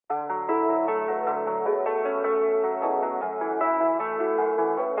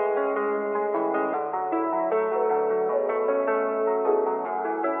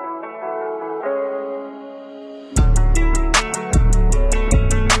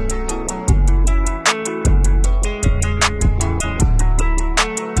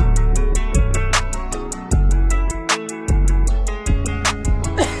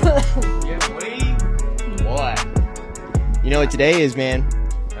today is, man?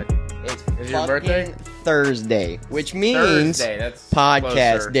 It's your birthday? Thursday, which means Thursday, that's podcast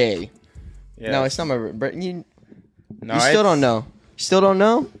closer. day. Yes. No, it's not my birthday. You No, still don't know. Still don't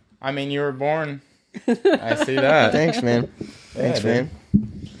know? I mean, you were born. I see that. Thanks, man. Thanks, dude. man.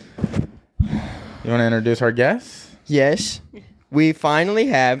 You want to introduce our guest? Yes. We finally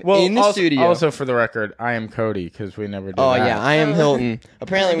have in the studio. Also, for the record, I am Cody because we never do Oh, that. yeah. I am Hilton.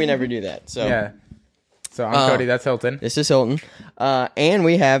 Apparently, we never do that. So Yeah. So I'm Cody. That's Hilton. This is Hilton. And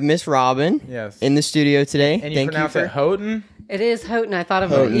we have Miss Robin Yes. in the studio today. And you Thank pronounce you it Houghton? It is Houghton. I thought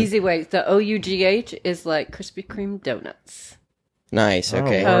of Houghton. an easy way. The OUGH is like Krispy Kreme donuts. Nice.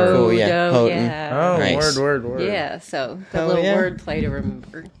 Okay. word. Cool. Yeah. Oh, Houghton. yeah. Oh, Nice. word. Yeah, so the Hell little yeah. word play to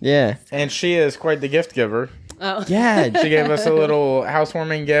remember. Yeah. And she is quite the gift giver. Oh. Yeah. She gave us a little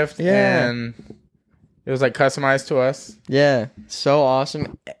housewarming gift. Yeah. And it was like customized to us. Yeah. So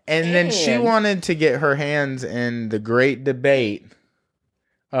awesome. And then she And- wanted to get her hands in the great debate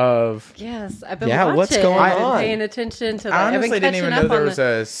of... Yes, I've been Yeah, watching. what's going I've been on? paying attention to. I I've honestly been didn't even catching know up there on was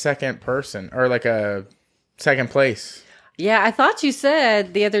a second person or like a second place. Yeah, I thought you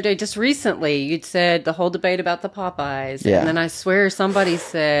said the other day, just recently, you'd said the whole debate about the Popeyes, Yeah. and then I swear somebody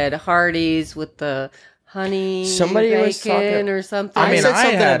said Hardee's with the honey, Somebody was bacon talking- or something. I mean, said I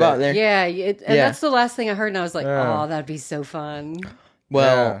something had about it. there. Yeah, and Yeah. that's the last thing I heard, and I was like, Yeah. "Oh, that'd be so fun."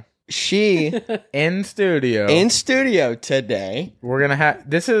 Well, she In studio. in studio today. We're going to have...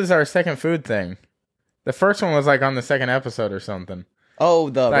 This is our second food thing. The first one was like on the second episode or something. Oh,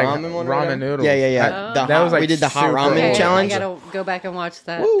 the Like ramen one. or ramen whatever? noodles. Yeah. Oh. The That hot, was, like, we did the hot super ramen old. Okay, challenge. I gotta go back and watch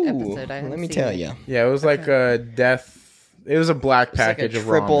that Woo. episode. I haven't Let me seen tell it. you. Yeah, it was like a death... It was a black It's like package a of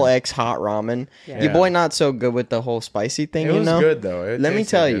triple ramen. X hot ramen. Yeah. Your boy not so good with the whole spicy thing, It you was know? good, though. It Let me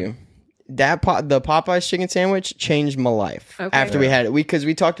tasted tell good. you, the Popeyes chicken sandwich changed my life. Okay. After we had it, because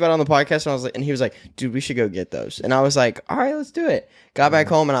we talked about it on the podcast, and I was like, and he was like, "Dude, we should go get those." And I was like, "All right, let's do it." Got back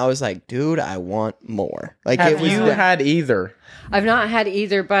home, and I was like, "Dude, I want more." Like, it Have was you had either? I've not had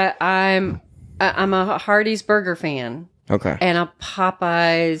either, but I'm a Hardee's burger fan okay. and a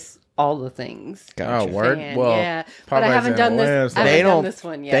Popeyes all the things. Gotcha. Oh, word? fan, Well, yeah, but I Popeyes haven't in done Atlanta, this. so- I They haven't done don't. this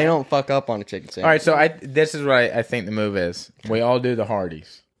one yet. They don't fuck up on a chicken sandwich. All right, so this is what I think the move is. We all do the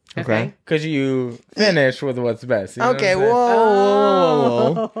Hardee's. Okay. Because you finish with what's best. You know Okay. what I'm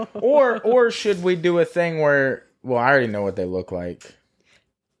Whoa. saying? Or should we do a thing where... Well, I already know what they look like.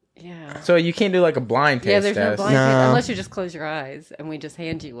 Yeah. So you can't do like a blind taste Yeah, there's no test. blind No. taste unless you just close your eyes and we just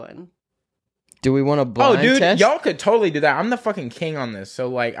hand you one. Do we want a Oh, blind dude, test? y'all could totally do that. I'm the fucking king on this. So,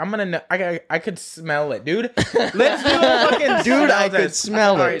 like, I'm gonna know. I could smell it, dude. Let's do a fucking Dude, smell I could test.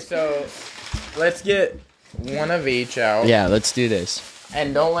 smell it. All right, so let's get one of each out. Yeah, let's do this.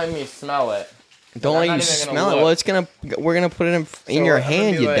 And don't let me smell it. Don't I'm let not you even gonna smell it. look. Well, it's gonna. We're gonna put it in So your I'm gonna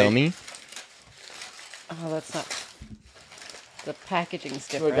hand, be you like- dummy. Oh, that's not. The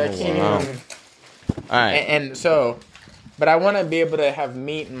packaging's Look, different. I can't wow. even. All right. And so, but I want to be able to have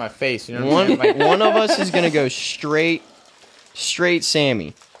meat in my face. You know what One I'm saying? Like, one of us is gonna go straight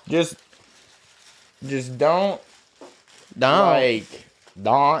Sammy. just don't Don't. like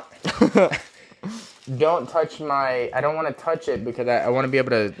don't. Don't touch my. I don't want to touch it because I want to be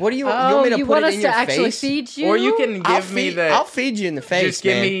able to. What do you? Oh, you want me to you put want it us in to your actually face? feed you? Or you can I'll give me feed, the. I'll feed you in the face. Just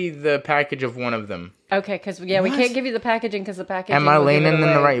give man. me the package of one of them. Okay, because we can't give you the packaging because the packaging. Am I will give leaning it in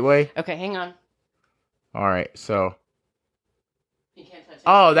the away. right way? Okay, hang on. All right, so. You can't touch.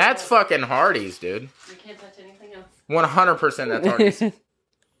 Oh, anything that's else. fucking Hardee's, dude. You can't touch anything else. 100% that's Hardee's.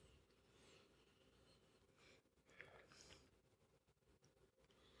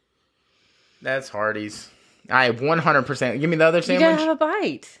 That's Hardee's. I 100%. Give me the other You sandwich. gotta have a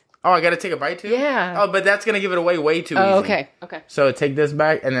bite. Oh, I gotta take a bite too. Yeah. Oh, but that's gonna give it away way too Oh, easy. okay. Okay. So take this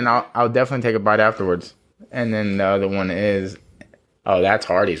back, and then I'll definitely take a bite afterwards. And then the other one is, oh, that's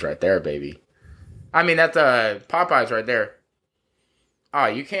Hardee's right there, baby. I mean, that's Popeyes right there. Oh,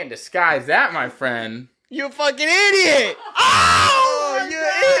 you can't disguise that, my friend. You fucking idiot! Oh,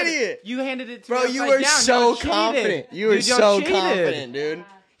 you idiot! You handed it to Bro, me you upside were down. so Y'all cheated. confident. You were Dude, y'all so cheated. confident, dude.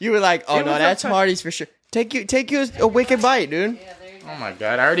 You were like, "Oh It no, was that's upside- Hardee's for sure." Take you a wicked bite, dude. Yeah, there you go. Oh my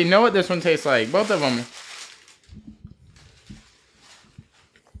god, I already know what this one tastes like. Both of them.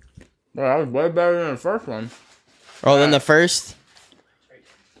 Bro, that was way better than the first one. Oh, then the first.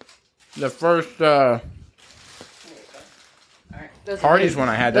 The first All right. Those are Hardee's his. one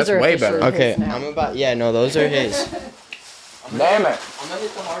I had, Those that's are way officially better. Okay, his now. I'm about. Yeah, no, those are his. Damn it. I'm gonna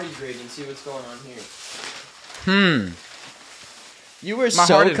hit the Hardee's grade and see what's going on here. You were My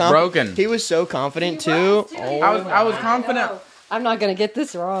so heart is broken. He was so confident too. Oh, I was confident. I'm not gonna get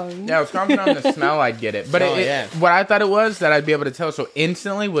this wrong. Yeah, I was confident on the smell I'd get it. But Oh, yeah. what I thought it was that I'd be able to tell so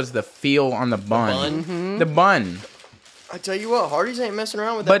instantly was the feel on the bun. bun? The bun. I tell you what, Hardee's ain't messing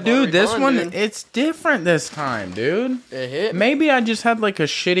around with But that. dude, this bun, one, dude. it's different this time, dude. It hit. Maybe I just had like a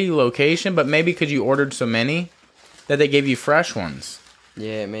shitty location, but maybe because you ordered so many that they gave you fresh ones.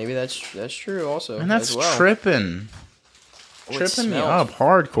 Yeah, maybe that's true also. And that's as well. tripping. Oh, it Tripping me smells up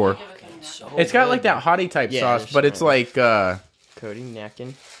hardcore. so It's got good. like that hottie type Yeah, sauce, there's but it's some- like Cody,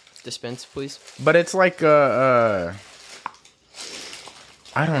 napkin, dispense, please. but it's like I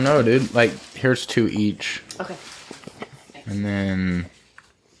don't know, dude. Like here's 2 each. Okay. And then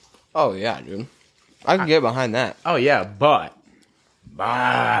Oh yeah, dude. I can get behind that. oh yeah, but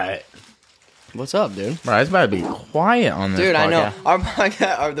What's up, dude? bro, it's about to be quiet on this Dude, I know. podcast. Our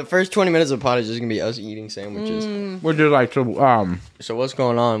podcast, the first 20 minutes of the pod is just gonna be us eating sandwiches. We're just like to So what's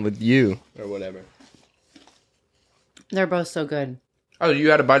going on with you or whatever? They're both so good. Oh, you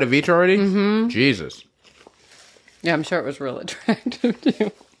had a bite of each already? Mm-hmm. Jesus. Yeah, I'm sure it was real attractive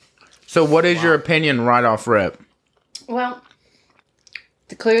too. So what is your opinion right off rip? Well,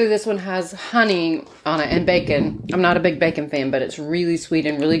 clearly this one has honey on it and bacon. I'm not a big bacon fan, but it's really sweet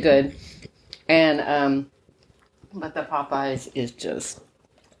and really good. And but the Popeyes is just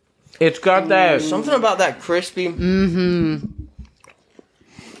It's got that Something about that crispy.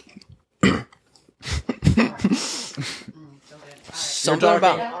 Something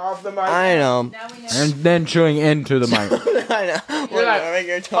about. off the mic I know. and then chewing into the mic. I know. You're like, Whenever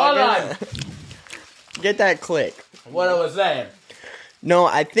you're hold talking, get that click. What I was saying. No,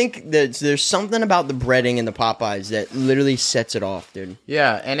 I think that there's something about the breading in the Popeyes that literally sets it off, dude.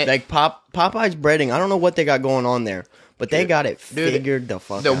 Yeah, and it, Like Popeyes breading, I don't know what they got going on there, but they got it Dude, figured the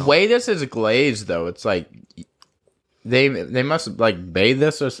fuck the out. way this is glazed though, it's like they must like bathe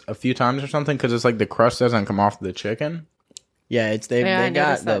this a few times or something because it's like the crust doesn't come off the chicken. Yeah, it's Yeah, I they got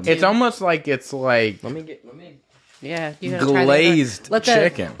noticed the. that too. It's almost like it's like Let me. yeah. You gotta try the other- glazed let the,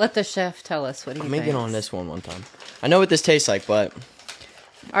 chicken. Let the chef tell us what he Let me thinks. get on this one time. I know what this tastes like, but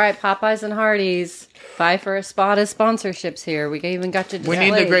All right, Popeyes and Hardee's. Vie for a spot as sponsorships here. We even got to. we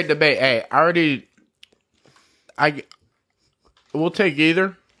need the great debate. Hey, we'll take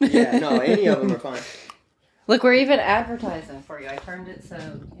either. yeah, no, any of them are fine. Look, we're even advertising for you. I turned it so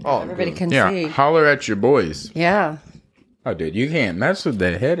everybody good. can Yeah, see. holler at your boys. Yeah. Oh, dude, you can't mess with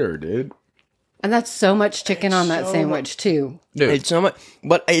the header, dude. And that's so much chicken on that so sandwich too. Dude, It's so much,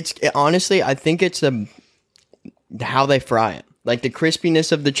 but honestly, I think it's how they fry it, like the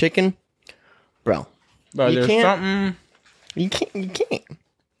crispiness of the chicken, bro. but you there's can't- something. You can't.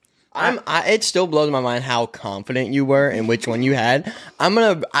 It still blows my mind how confident you were and which one you had.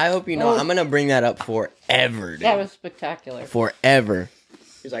 I hope you know. I'm gonna bring that up forever, dude. That was spectacular. Forever.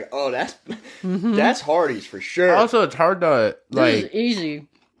 He's like, oh, that's Hardee's for sure. Also, it's hard to This is like. easy.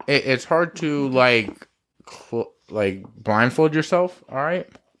 It's hard to like blindfold yourself. All right.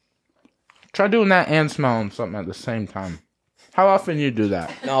 Try doing that and smelling something at the same time. How often you do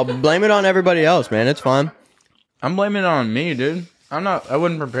that? No, blame it on everybody else, man. It's fine. I'm blaming it on me, dude. I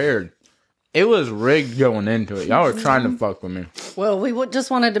wasn't prepared. It was rigged going into it. Y'all were trying to fuck with me. Well, we just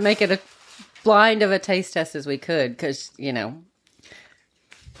wanted to make it a blind of a taste test as we could, because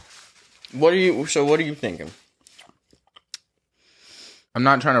What are you thinking? I'm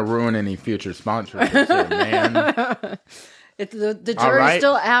not trying to ruin any future sponsorships here, man. the All jury's right.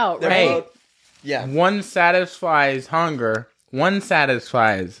 still out, right? Hey. Yeah. One satisfies hunger. One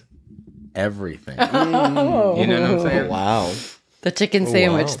satisfies everything. You know what I'm saying? Wow. The chicken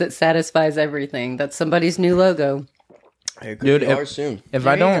sandwich wow. that satisfies everything. That's somebody's new logo. It could Dude, be ours soon. If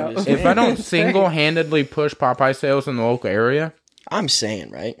There I you don't, go. if I don't single-handedly push Popeye sales in the local area, I'm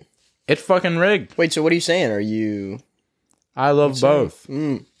saying, right? it's fucking rigged. Wait, so what are you saying? Are you I love both.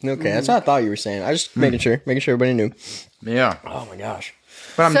 okay? That's what I thought you were saying. I just making sure everybody knew. Yeah, Oh my gosh.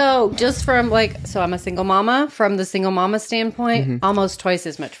 but I'm So just from I'm a single mama. From the single mama standpoint, almost twice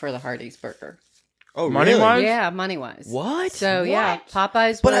as much for the Hardee's burger. Oh, Money-wise? Yeah, money wise. What? So yeah,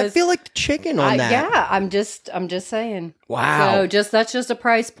 Popeyes. But was, I feel like the chicken on that. Yeah, I'm just saying. Wow. So that's just a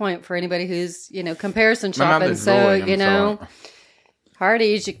price point for anybody who's comparison My mouth shopping. is So drooling, I'm sorry.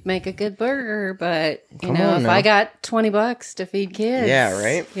 Hardee's, you can make a good burger, but Come on if now. I got $20 to feed kids, Yeah,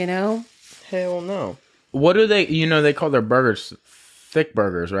 right? Yeah. Hell no. What do they? They call their burgers thick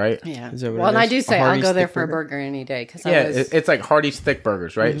burgers, right? Is that what Well, it and I is? do A say I'll Hardee's go there thick for a burger? burger any day because Yeah, I was. it's like Hardee's thick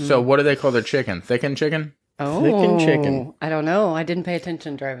burgers, right? So what do they call their chicken? Thickened chicken? Oh, Chicken, chicken. I don't know. I didn't pay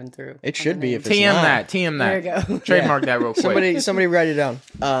attention driving through. It should be if it's TM not. that. TM that. There you go. Trademark that real quick. Somebody write it down.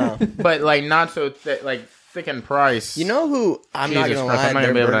 But like not so thick, like thick in price. You know who? I'm not Jesus gonna Christ, lie. I'm not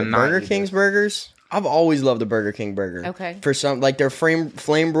gonna be able to not Burger do King's this. burgers. I've always loved the Burger King burger. Okay. For some, like their flame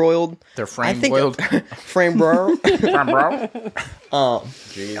broiled. They're I frame think boiled. frame broiled. Bro. Well,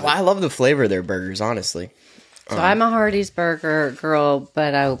 I love the flavor of their burgers, honestly. So I'm a Hardee's burger girl,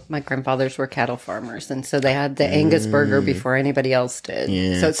 but my grandfathers were cattle farmers, and so they had the Angus burger before anybody else did.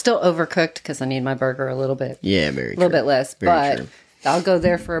 Yeah. So it's still overcooked because I need my burger a little bit, Yeah, very a little bit less. Very but true. I'll go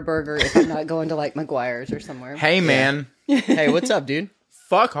there for a burger if I'm not going to like McGuire's or somewhere. Hey, man. Hey, what's up, dude?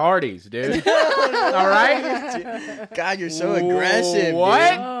 Fuck Hardee's, dude. All right? God, you're so aggressive.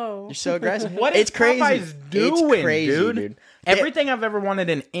 What? Dude. Oh, You're so aggressive. What it's is crazy. Popeyes doing, It's crazy, dude? Everything I've ever wanted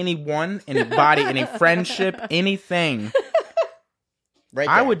in anyone, anybody, any friendship, anything, Right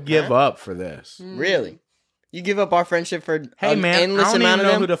I there, would give huh? up for this. Really? You give up our friendship for Hey, an man, I endless don't even amount know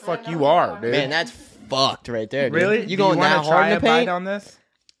of who them? the fuck you are, dude. Man, that's fucked right there, dude. really? You Do going wanna that hard in try the a bite paint? on this?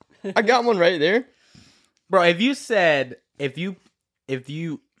 I got one right there. Bro, if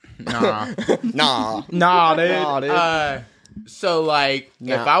you nah. Nah. Nah, dude. Nah, dude. So like,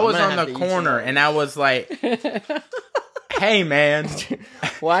 Nah, if I was I'm gonna on have the to eat corner some. and I was like, "Hey, man,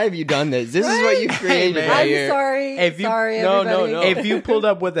 Why have you done this? This is what you created man. right I'm here. sorry. If you- sorry, No, no, everybody. no. if you pulled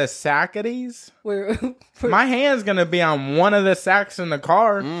up with a sack of these, We're my hand's gonna be on one of the sacks in the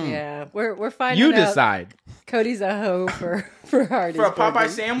car. yeah, we're finding You out decide Cody's a hoe for Hardee's for a Popeye burger.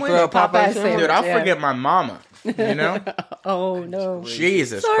 sandwich. For a Popeye sandwich? Dude, I'll yeah. forget my mama. You know, Oh no!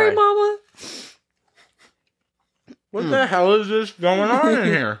 Jesus Sorry, Christ. Mama. What the hell is this going on in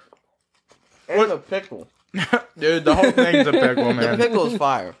here? What a pickle. Dude, the whole thing's a pickle, The man. pickle's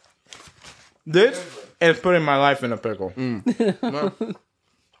fire. This is putting my life in a pickle. Good.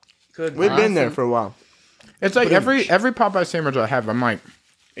 We've been there Awesome. for a while. It's like every Popeye sandwich I have, I'm like,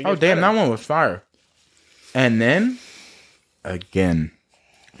 oh damn, that one was fire. And then again,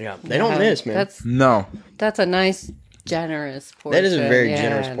 Yeah, they don't miss, man. no. That's a nice, generous portion. That is a very Yeah,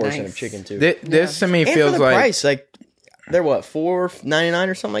 generous portion nice. of chicken too. This to me and feels for the like price, like they're what, $4.99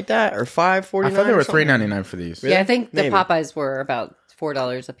 or something like that, or $5.49. I thought they were or something? $3.99 for these. Really? Yeah, I think the Maybe. Popeyes were about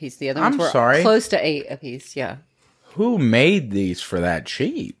 $4 a piece. The other I'm ones were sorry. close to $8 a piece. Yeah, Who made these for that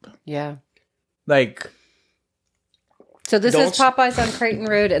cheap? yeah. Like, So this Don't- is Popeyes on Creighton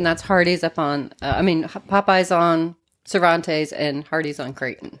Road, and that's Hardee's up on. Popeyes on Cervantes and Hardee's on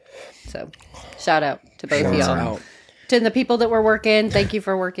Creighton. So, shout out to both of y'all. out. To the people that were working, thank you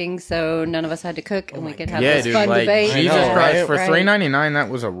for working. So none of us had to cook, and we could have yeah, this dude, fun like debate. Jesus I know, Christ, right? for Right. $3.99, that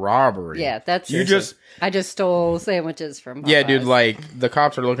was a robbery. Yeah, that's You just I just stole sandwiches from. Popeyes. yeah, dude. Like the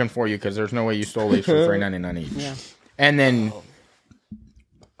cops are looking for you because there's no way you stole these for $3.99 each. Yeah. And then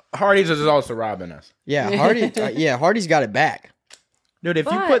Hardee's is also robbing us. Yeah, Hardy's got it back. Dude, if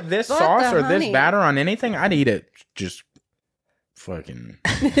you But- put this but sauce the or this honey- batter on anything, I'd eat it. Just fucking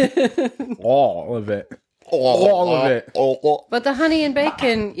all of it. All of it. But the honey and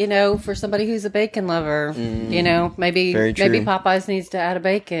bacon, for somebody who's a bacon lover, maybe Very true. maybe Popeyes needs to add a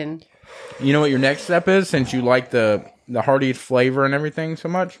bacon. You know what your next step is, since you like the Hardee's flavor and everything so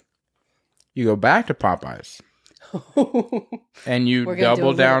much? You go back to Popeyes and you We're gonna do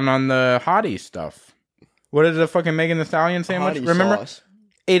double a down on the Hottie stuff. What is the fucking Megan Thee Stallion sandwich? Hottie Remember? sauce.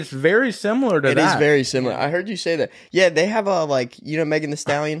 It's very similar to It that. is very similar. I heard you say that. Yeah, they have a Megan Thee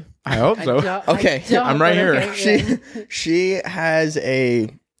Stallion. I hope so. Okay. I'm right here. She has a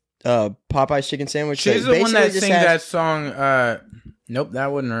Popeye's chicken sandwich. She's that the one that basically just sings has- that song. Nope,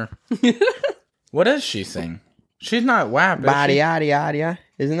 that wasn't her. What does she sing? She's not WAP. is Body she? yada yada.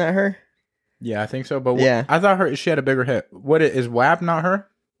 Isn't that her? Yeah, I think so. But Yeah. I thought she had a bigger hit. What is WAP? Not her.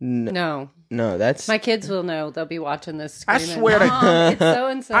 No, That's my kids will know. They'll be watching this. I Screaming, swear to- Mom, it's so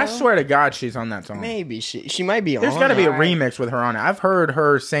and so. I swear to God, she's on that song. maybe she might be on. There's got to be a Alright. remix with her on it. I've heard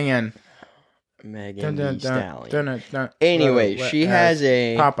her singing. Megan Dun, Thee dun, Stallion. dun, dun, dun, Anyway, dun, she as has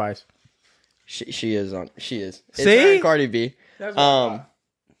a Popeyes. She is on. She is. It's See? not Cardi B.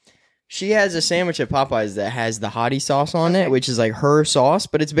 She has a sandwich at Popeyes that has the hottie sauce on it, which is like her sauce,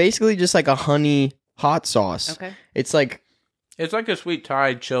 but it's basically just like a honey hot sauce. Okay. It's like It's like a sweet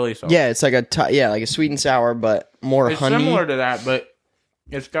Thai chili sauce. yeah, it's like like a sweet and sour, but more it's honey. similar to that, but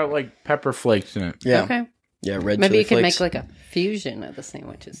it's got like pepper flakes in it. Yeah, Okay. yeah, red. Maybe chili you can flakes. make like a fusion of the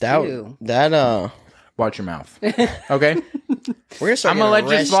sandwiches that. too. That Watch your mouth. Okay, we're gonna start. I'm gonna let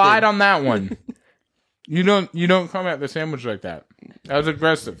getting you slide arrested. on that one. You don't come at the sandwich like that. That was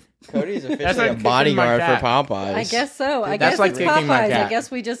aggressive. Cody's That's officially like a kicking my bodyguard for cat. Popeyes. I guess so. I That's guess like it's kicking my Popeyes. cat. I guess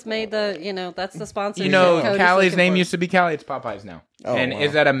we just made that's the sponsor. You know, Callie's name used to be Callie. It's Popeyes now. Oh, and wow.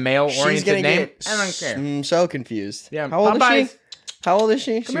 is that a She's male-oriented gonna name? get I don't care. so confused. Yeah, How old Popeyes. is she? How old is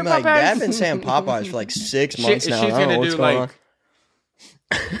she? She's here, like, Popeyes. I've been saying Popeyes for like 6 months now. She's I don't know gonna what's do going like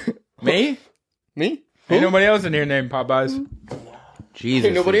on. me. Me? Ain't nobody else in here named Popeyes. Jesus,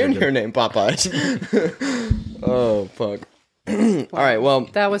 Ain't nobody this in is here named Popeyes. Oh fuck. All right. Well,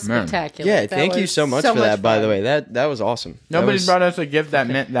 That was spectacular. yeah. That Thank you was so much for that. By fun. the way, that was awesome. Nobody that was, brought us a gift that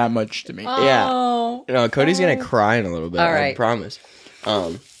meant that much to me. Yeah. Oh. No, Cody's gonna cry in a little bit. All I right. promise.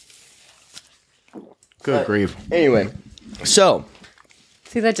 Good grief. Anyway, so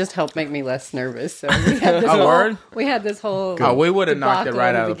See, that just helped make me less nervous. So we had this A word? We had this whole. Oh, we would have knocked it debacle right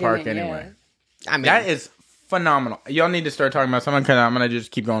in out of the park beginning, anyway. I mean, That is phenomenal. Y'all need to start talking about something because I'm going to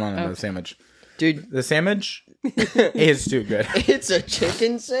just keep going on about the sandwich. dude, The sandwich is too good. it's a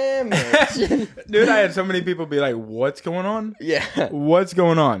chicken sandwich. Dude, I had so many people be like, what's going on? Yeah. What's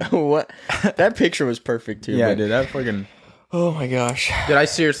going on? What? That picture was perfect too. Yeah, man. dude, that fucking... Oh my gosh. Dude, I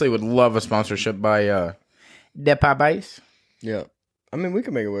seriously would love a sponsorship by De Popeyes. Yeah. I mean, we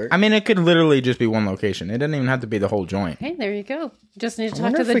could make it work. I mean, it could literally just be one location. It doesn't even have to be the whole joint. Hey, there you go. Just need to talk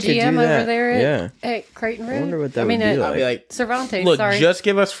wonder to if the we could do GM that. over there at, Yeah. at Creighton Road. wonder what that would be at like. I'd be like, Cervantes. Look, sorry. just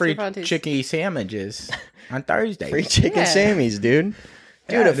give us free Cervantes. chicky sandwiches on Thursday. Free chicken Yeah. Sammys, dude. Dude,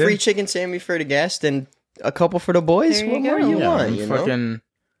 Yeah, a free dude. chicken Sammy for the guest and a couple for the boys. There you What more go. you Yeah, want? I'm You know? fucking...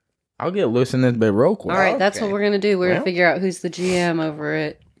 I'll get loose in this bit real quick. All right, that's Okay. what we're gonna do. We're Well. gonna figure out who's the GM over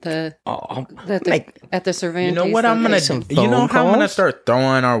at the Oh, at the Cervantes. You know what I'm gonna some do? You know phone how I'm gonna calls? start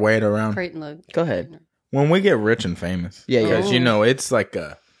throwing our weight around Creighton Road. go ahead. when we get rich and famous. Yeah, yeah. because you know it's like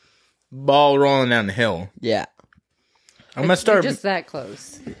a ball rolling down the hill. Yeah. I'm gonna start, You're just that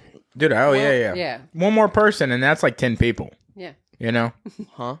close. dude. Oh yeah. Yeah. One more person, and that's like 10 people. Yeah. You know,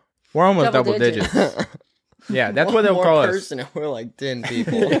 Huh? we're almost Double double digits. digits. Yeah, that's One what they'll more call us. person and we're like 10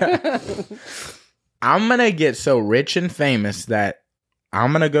 people. I'm gonna get so rich and famous that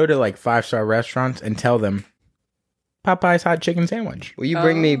I'm gonna go to like 5-star restaurants and tell them Popeye's hot chicken sandwich, Will you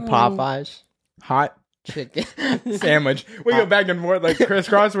bring me Oh. Popeyes hot chicken? sandwich. We go back and forth like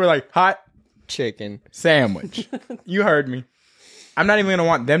crisscross. We're like hot chicken. sandwich. You heard me. I'm not even gonna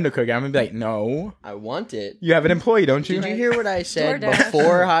want them to cook it. I'm gonna be like, no, I want it. you have an employee, don't you? Did you hear what I said DoorDash.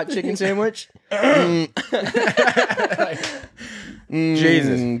 before hot chicken sandwich?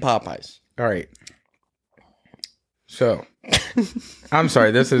 Jesus. Popeyes. All right. So, I'm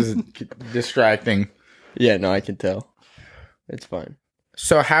sorry. This is distracting. Yeah, no, I can tell. It's fine.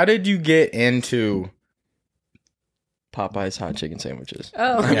 So, how did you get into? Popeyes hot chicken sandwiches.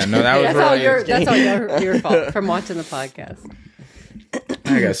 Oh. Yeah, no, that was that's all really. that's all your fault from watching the podcast.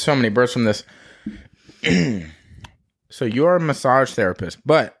 I got so many bursts from this. So, you're a massage therapist,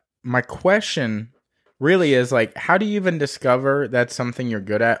 but my question really is like, how do you even discover that's something you're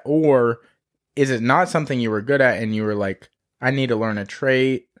good at, or is it not something you were good at and you were like, I need to learn a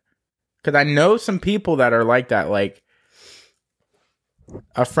trade? Because I know some people that are like that. Like,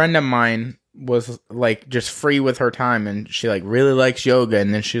 a friend of mine was like just free with her time, and she like really likes yoga,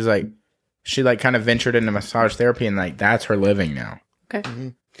 and then she like kind of ventured into massage therapy, and like that's her living now.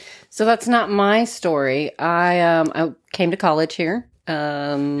 Okay. So that's not my story. I came to college here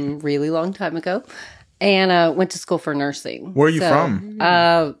really long time ago, and went to school for nursing. Where are you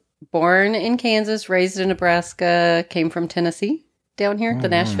from? Born in Kansas, raised in Nebraska, came from Tennessee down here, the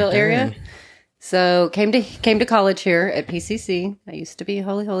Nashville area. So came to college here at PCC. I used to be a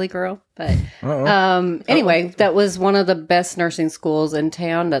holy girl, but anyway, that was one of the best nursing schools in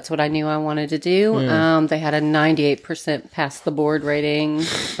town. That's what I knew I wanted to do. They had a 98% pass the board rating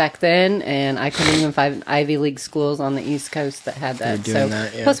back then, and I couldn't even find Ivy League schools on the East Coast that had that. doing So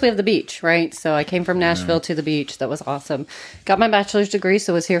that, yeah. plus we have the beach, right? So I came from Nashville to the beach. That was awesome. Got my bachelor's degree,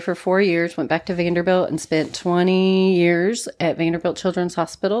 so was here for 4 years. Went back to Vanderbilt and spent 20 years at Vanderbilt Children's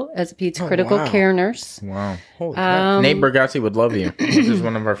Hospital as a peds critical wow. care nurse. Wow. Holy crap. Nate Bargatze would love you. This is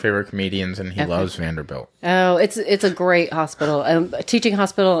one of our favorite comedians, and he loves Vanderbilt. Oh, it's a great hospital, a teaching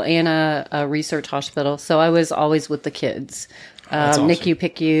hospital and a research hospital. So I was always with the kids, awesome. NICU,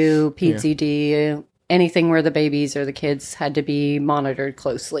 PICU, PED, anything where the babies or the kids had to be monitored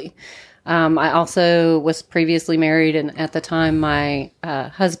closely. I also was previously married, and at the time my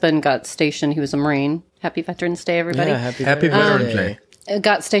husband got stationed. He was a Marine. Happy Veterans Day, everybody. Yeah, Happy Veterans Day.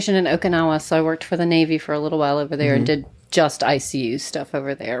 Got stationed in Okinawa, so I worked for the Navy for a little while over there and did just ICU stuff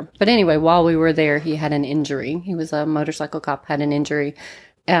over there. But anyway, while we were there, he had an injury. He was a motorcycle cop, had an injury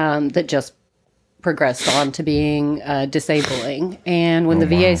that just progressed on to being disabling. And when the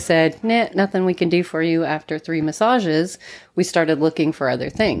VA said, nah, nothing we can do for you after 3 massages, we started looking for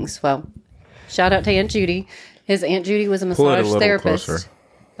other things. Well, shout out to Aunt Judy. His Aunt Judy was a Pull it a massage little therapist. closer.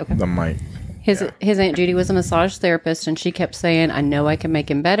 The mic. His Aunt Judy was a massage therapist, and she kept saying, I know I can make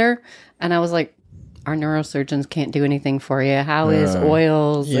him better. And I was like, our neurosurgeons can't do anything for you. How is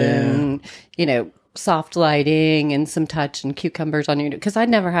oils and, soft lighting and some touch and cucumbers on you, because I'd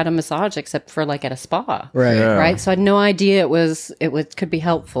never had a massage except for like at a spa. Right. Yeah. Right. So I had no idea could be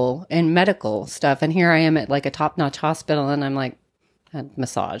helpful in medical stuff. And here I am at like a top-notch hospital and I'm like,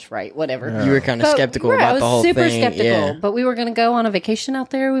 massage, right? Whatever. You were kind of skeptical right, about the whole super thing. skeptical. Yeah. But we were going to go on a vacation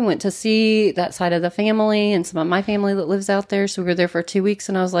out there. We went to see that side of the family and some of my family that lives out there. So we were there for 2 weeks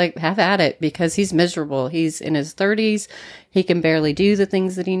and I was like, have at it, because he's miserable. He's in his 30s. He can barely do the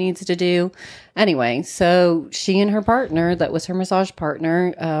things that he needs to do. Anyway, so she and her partner, that was her massage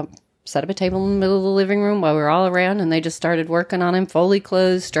partner, set up a table in the middle of the living room while we were all around, and they just started working on him, fully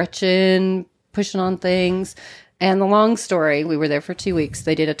clothed, stretching, pushing on things. And the long story, we were there for 2 weeks.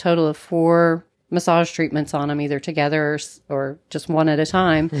 They did a total of 4 massage treatments on him, either together or just one at a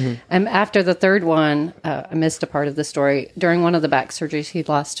time. Mm-hmm. And after the third one, I missed a part of the story. During one of the back surgeries, he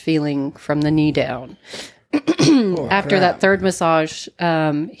lost feeling from the knee down. After that third massage,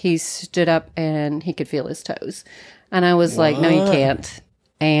 he stood up and he could feel his toes. And I was like, no, you can't.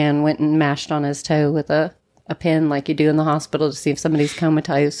 And went and mashed on his toe with a pin like you do in the hospital to see if somebody's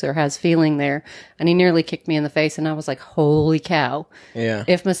comatose or has feeling there. And he nearly kicked me in the face. And I was like, holy cow. Yeah.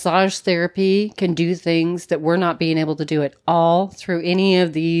 If massage therapy can do things that we're not being able to do at all through any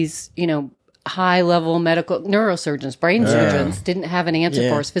of these, high level medical neurosurgeons, brain surgeons didn't have an answer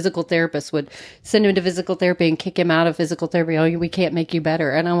for us. Physical therapists would send him to physical therapy and kick him out of physical therapy. Oh, we can't make you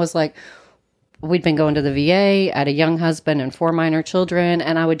better. And I was like, we'd been going to the VA, I had a young husband and 4 minor children,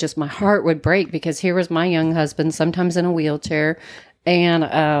 and my heart would break, because here was my young husband, sometimes in a wheelchair,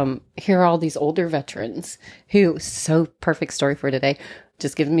 and here are all these older veterans who, so perfect story for today,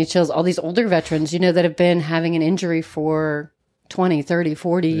 just giving me chills, all these older veterans, that have been having an injury for 20, 30,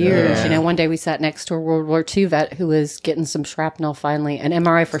 40 years. One day we sat next to a World War II vet who was getting some shrapnel finally, an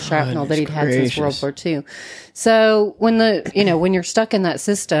MRI for shrapnel that he'd had since World War II. So when when you're stuck in that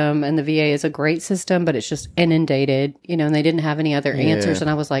system, and the VA is a great system, but it's just inundated, and they didn't have any other answers. And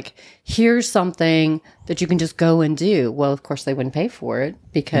I was like, here's something that you can just go and do. Well, of course they wouldn't pay for it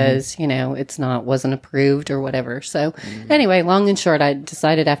because, wasn't approved or whatever. So anyway, long and short, I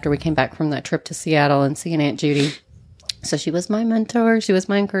decided after we came back from that trip to Seattle and seeing Aunt Judy, so she was my mentor. She was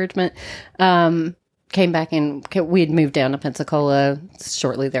my encouragement. Came back and we had moved down to Pensacola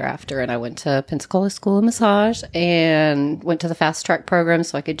shortly thereafter. And I went to Pensacola School of Massage and went to the fast track program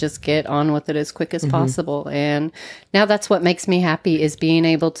so I could just get on with it as quick as possible. And now that's what makes me happy, is being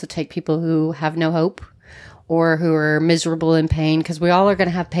able to take people who have no hope or who are miserable in pain, because we all are going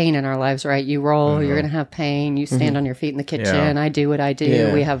to have pain in our lives, right? You roll, you're going to have pain. You stand on your feet in the kitchen. I do what I do.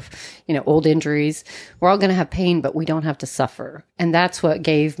 Yeah. We have, old injuries. We're all going to have pain, but we don't have to suffer. And that's what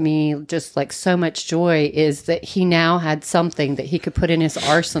gave me just like so much joy, is that he now had something that he could put in his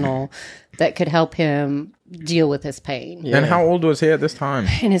arsenal that could help him deal with his pain. Yeah. And how old was he at this time?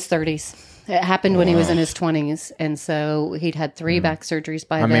 In his 30s. It happened when he was in his 20s, and so he'd had 3 back surgeries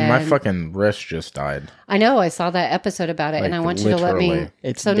by then. I mean, my fucking wrist just died. I know. I saw that episode about it, and I want you to let me...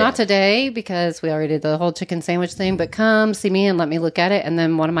 Not today, because we already did the whole chicken sandwich thing, but come see me and let me look at it, and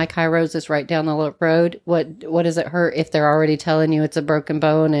then one of my chiros is right down the road. What does it hurt if they're already telling you it's a broken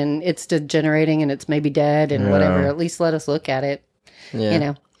bone and it's degenerating and it's maybe dead and whatever? At least let us look at it.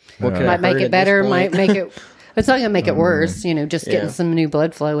 Yeah. Might make it better, might make it... It's not going to make it worse, just getting some new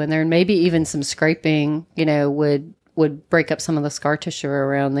blood flow in there, and maybe even some scraping, would break up some of the scar tissue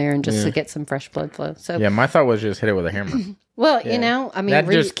around there, and just to get some fresh blood flow. So yeah, my thought was just hit it with a hammer. Well, I mean, that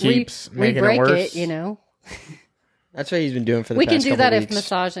just keeps making it worse. That's what he's been doing for the we past can do that weeks. if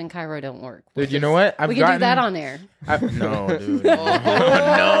massage and chiro don't work. Dude, you know what? We can do that on air. No, dude.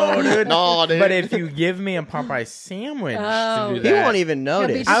 No, dude. No, dude. But if you give me a Popeye sandwich to do that, he won't even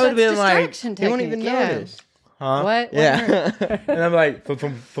notice. I would be like, he won't even notice. Huh? What? Yeah. And I'm like,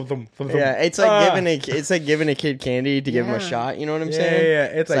 yeah, it's like giving a kid candy to give him a shot. You know what I'm saying?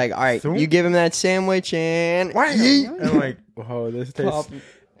 Yeah. It's like, all right, you give him that sandwich and I'm like, whoa, this tastes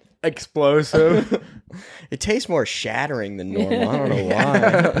explosive. It tastes more shattering than normal. I don't know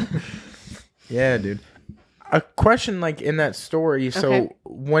why. Yeah, dude. A question like in that story. So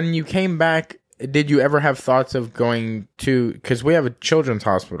when you came back, did you ever have thoughts of going to? Because we have a children's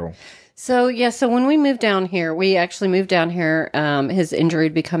hospital. So when we moved down here, his injury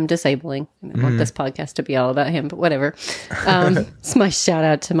had become disabling. I want this podcast to be all about him, but whatever. It's my shout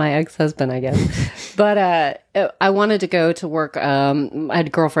out to my ex-husband, I guess. But I wanted to go to work. I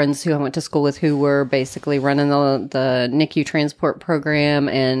had girlfriends who I went to school with who were basically running the NICU transport program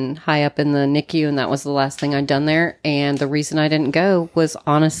and high up in the NICU, and that was the last thing I'd done there. And the reason I didn't go was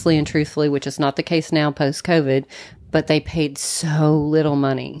honestly and truthfully, which is not the case now post-COVID, but they paid so little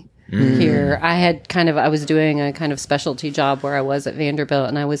money. here. I was doing a kind of specialty job where I was at Vanderbilt,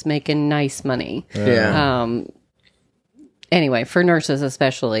 and I was making nice money. Yeah. Anyway, for nurses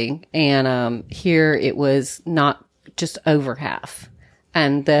especially. And here it was not just over half.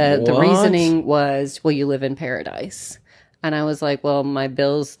 And the reasoning was, well, you live in paradise. And I was like, well, my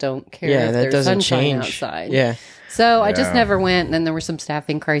bills don't care if there's sunshine outside. Yeah. So I just never went. And then there were some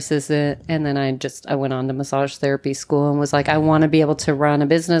staffing crises. And then I went on to massage therapy school and was like, I want to be able to run a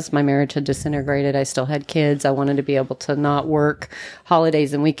business. My marriage had disintegrated. I still had kids. I wanted to be able to not work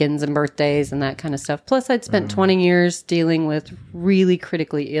holidays and weekends and birthdays and that kind of stuff. Plus, I'd spent 20 years dealing with really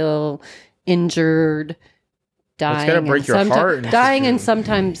critically ill, injured, dying. It's gotta break your heart. Dying and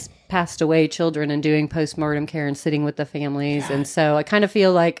sometimes passed away children and doing postmortem care and sitting with the families. And so I kind of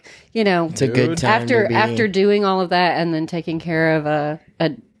feel like, it's a good time after doing all of that and then taking care of a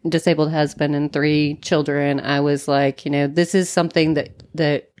disabled husband and 3 children, I was like, this is something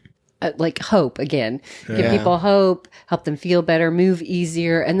that like hope again. Give people hope, help them feel better, move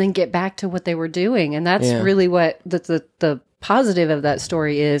easier, and then get back to what they were doing. And that's really what the positive of that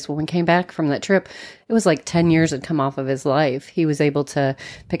story is. When we came back from that trip, it was like 10 years had come off of his life. He was able to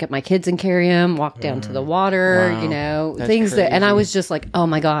pick up my kids and carry them, walk down to the water, That's things crazy. and I was just like, oh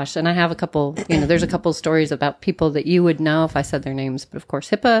my gosh. And I have a couple, there's a couple stories about people that you would know if I said their names, but of course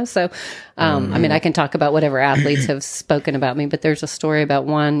HIPAA. So, I can talk about whatever athletes have spoken about me, but there's a story about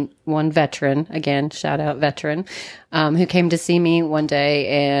one veteran, again, shout out veteran, who came to see me one day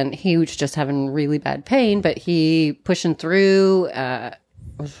and he was just having really bad pain, but he pushing through,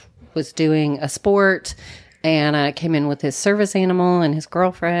 was doing a sport and came in with his service animal and his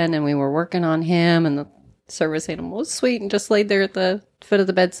girlfriend, and we were working on him, and the service animal was sweet and just laid there at the foot of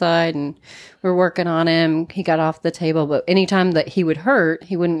the bedside, and we were working on him. He got off the table, but anytime that he would hurt,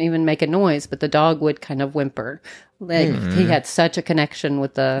 he wouldn't even make a noise, but the dog would kind of whimper. Like he had such a connection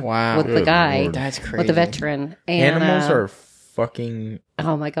with the guy. Lord. That's crazy. With the veteran. And, Animals are fucking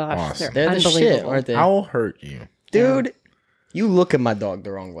oh my gosh, awesome. they're the unbelievable. shit, aren't they? I'll hurt you. Dude, you look at my dog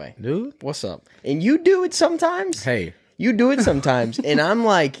the wrong way. Dude. What's up? And you do it sometimes. Hey. You do it sometimes. And I'm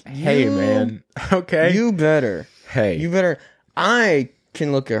like, Hey, man. Okay. You better. Hey. You better. I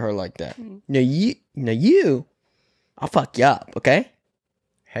can look at her like that. Now you, I'll fuck you up, okay?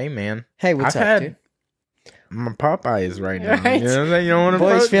 Hey, man. Hey, what's I've up, had dude? my Popeyes right now. Right. You know what I'm saying? You don't want to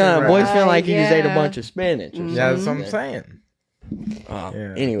Boys feeling like you just ate a yeah. bunch of spinach. Or Yeah, that's what something. I'm saying. Oh,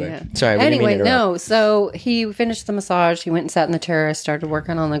 Yeah. Anyway, Yeah. sorry. We didn't mean to interrupt. No. So he finished the massage. He went and sat in the chair, started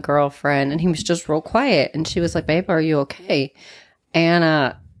working on the girlfriend, and he was just real quiet. And she was like, "Babe, are you okay?"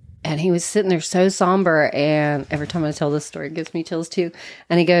 And he was sitting there so somber. And every time I tell this story, it gives me chills too.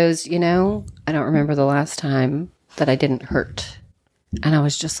 And he goes, I don't remember the last time that I didn't hurt. And I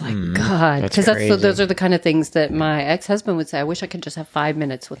was just like, God, because crazy. those are the kind of things that my ex-husband would say. I wish I could just have 5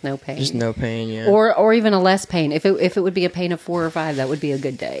 minutes with no pain. Just no pain, yeah. Or even a less pain. If it would be a pain of 4 or 5, that would be a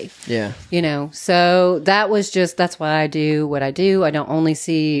good day. Yeah. So that's why I do what I do. I don't only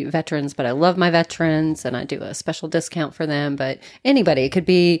see veterans, but I love my veterans and I do a special discount for them. But anybody, it could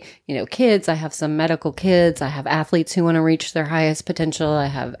be, kids. I have some medical kids. I have athletes who want to reach their highest potential. I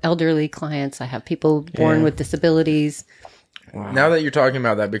have elderly clients. I have people born with disabilities. Wow. Now that you're talking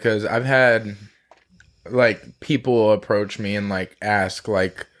about that, because I've had people approach me and ask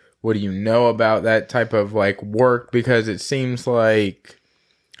what do you know about that type of work, because it seems like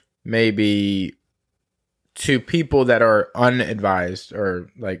maybe to people that are unadvised or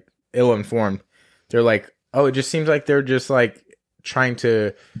ill-informed, they're like, oh, it just seems like they're just trying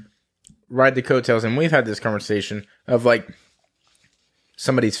to ride the coattails. And we've had this conversation of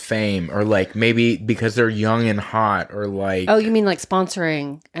somebody's fame, or maybe because they're young and hot, or Oh, you mean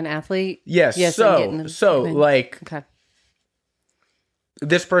sponsoring an athlete? Yes. Okay.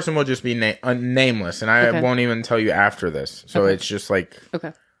 This person will just be nameless, and I won't even tell you after this. So it's just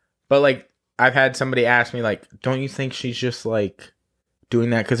Okay. But I've had somebody ask me don't you think she's just doing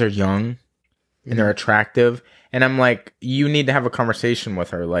that because they're young and they're attractive? And I'm like, you need to have a conversation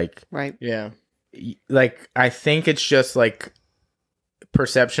with her. Right. Yeah. I think it's just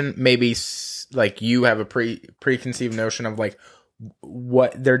perception. Maybe you have a preconceived notion of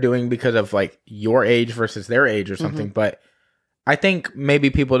what they're doing because of your age versus their age or something. But I think maybe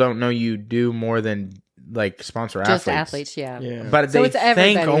people don't know you do more than sponsor Just athletes. Yeah. But So they it's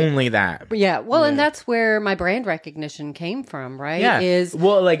everybody. think only that. Yeah. Well, and that's where my brand recognition came from, right? Yeah.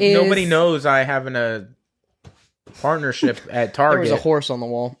 Nobody knows I have a partnership at Target. There was a horse on the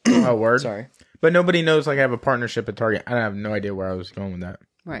wall. Oh, word. Sorry. But nobody knows I have a partnership at Target. I have no idea where I was going with that.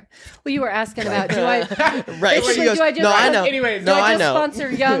 Right. Well, you were asking about do I Right. basically, She goes, do I just no, I know. Anyways, do I just know. sponsor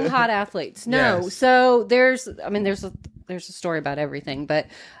young hot athletes? No. Yes. So there's there's a story about everything. But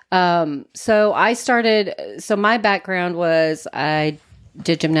so my background was I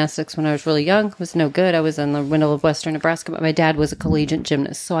did gymnastics when I was really young. Was no good. I was in the middle of Western Nebraska, but my dad was a collegiate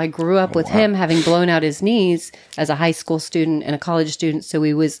gymnast. So I grew up with him having blown out his knees as a high school student and a college student. So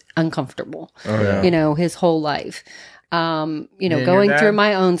he was uncomfortable, his whole life. Going through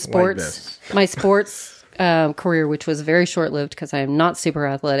my own sports, my sports career, which was very short lived because I am not super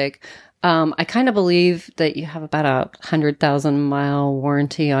athletic. I kind of believe that you have about 100,000 mile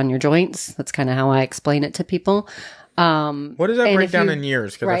warranty on your joints. That's kind of how I explain it to people. What does that break down in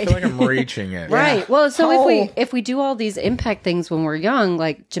years? Because I feel like I'm reaching it. Right. Well, so if we do all these impact things when we're young,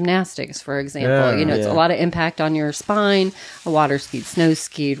 like gymnastics, for example, it's a lot of impact on your spine. I water skied, snow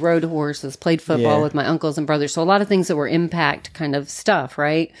skied, rode horses, played football with my uncles and brothers. So a lot of things that were impact kind of stuff,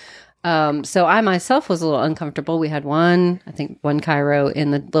 right? So I myself was a little uncomfortable. We had one chiro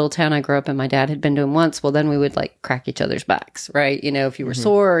in the little town I grew up in. My dad had been to him once. Well, then we would like crack each other's backs, right? If you were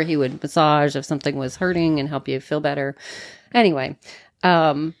sore, he would massage if something was hurting and help you feel better. Anyway,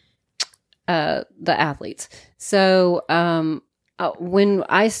 the athletes. So, when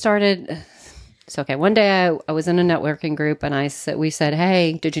I started, one day I was in a networking group and we said,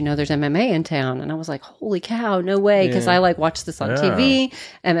 hey, did you know there's MMA in town? And I was like, holy cow, no way. Cause I watched this on TV,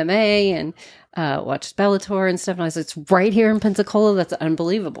 MMA and, watched Bellator and stuff. And I was like, it's right here in Pensacola. That's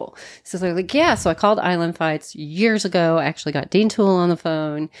unbelievable. So they're like, yeah. So I called Island Fights years ago. I actually got Dean Toole on the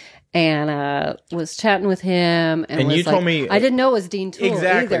phone and was chatting with him. And was you told me I didn't know it was Dean Toole.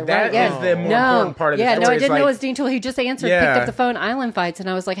 Exactly. Either, that right? is the more important part of the story. No, I didn't know it was Dean Toole. He just answered, picked up the phone, Island Fights. And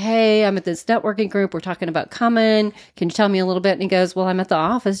I was like, hey, I'm at this networking group. We're talking about coming. Can you tell me a little bit? And he goes, well, I'm at the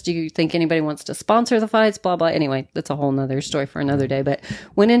office. Do you think anybody wants to sponsor the fights? Blah, blah. Anyway, that's a whole nother story for another day. But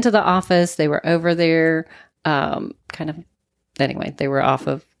went into the office. They were over there, they were off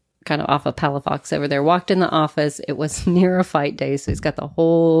of Palafox over there. Walked in the office. It was near a fight day. So he's got the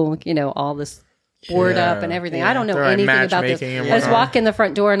whole, all this board up and everything. I don't know anything about this. I just walk in the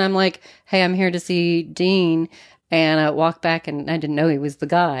front door and I'm like, hey, I'm here to see Dean. And I walked back and I didn't know he was the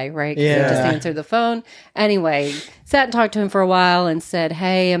guy, right? He just answered the phone. Anyway, sat and talked to him for a while and said,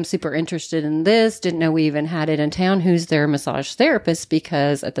 hey, I'm super interested in this. Didn't know we even had it in town. Who's their massage therapist?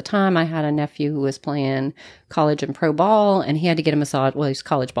 Because at the time I had a nephew who was playing college and pro ball and he had to get a massage. Well, he was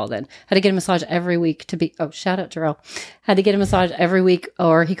college ball then. Had to get a massage every week shout out Jarrell. Had to get a massage every week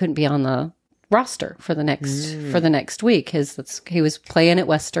or he couldn't be on the roster for the next week. He was playing at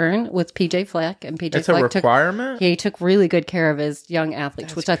Western with PJ Fleck, and PJ Fleck took really good care of his young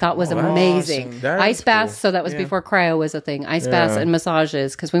athletes, which I thought was amazing. Awesome. Ice baths, so that was before cryo was a thing. Ice baths and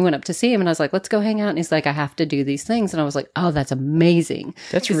massages, because we went up to see him, and I was like, "Let's go hang out." And he's like, "I have to do these things," and I was like, "Oh, that's amazing."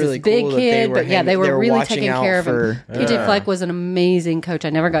 That's really cool. Big kid, but they were really taking care of him. PJ Fleck was an amazing coach. I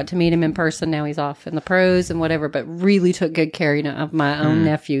never got to meet him in person. Now he's off in the pros and whatever, but really took good care, of my own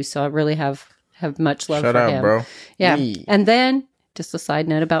nephew. So I really have much love for him. Bro. Yeah. And then just a side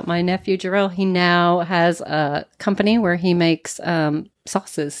note about my nephew, Jarrell, he now has a company where he makes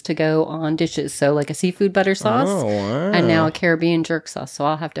sauces to go on dishes. So like a seafood butter sauce and now a Caribbean jerk sauce. So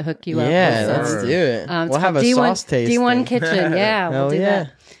I'll have to hook you up. Yeah, let's do it. We'll have a sauce tasting. D1 Kitchen. Yeah, we'll do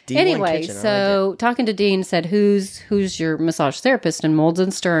that. Anyway, so talking to Dean said, who's your massage therapist? And Molds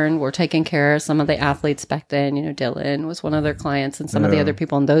and Stern were taking care of some of the athletes back then. Dylan was one of their clients and some of the other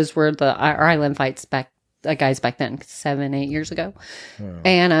people. And those were our Island Fights guys back then, 7-8 years ago.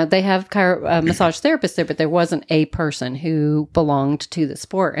 And they have massage therapists there, but there wasn't a person who belonged to the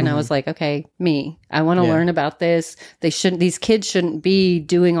sport. And I was like, okay, I want to learn about this. These kids shouldn't be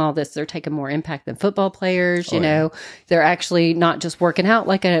doing all this. They're taking more impact than football players. They're actually not just working out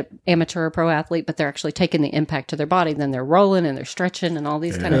like an amateur or pro athlete, but they're actually taking the impact to their body. Then they're rolling and they're stretching and all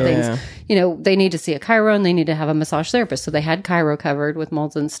these kind of things. They need to see a chiro and they need to have a massage therapist. So they had chiro covered with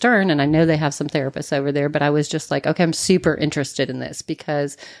Molds and Stern. And I know they have some therapists over there, but I was just like, okay, I'm super interested in this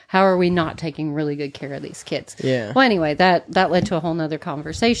because how are we not taking really good care of these kids? Yeah. Well, anyway, that led to a whole nother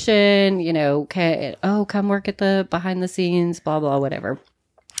conversation, come work at the behind the scenes, blah, blah, whatever.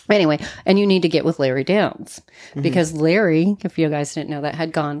 Anyway, and you need to get with Larry Downs because Larry, if you guys didn't know that,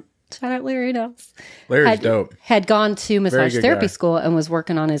 had gone, shout out Larry Downs. Larry's dope. Had gone to massage therapy school and was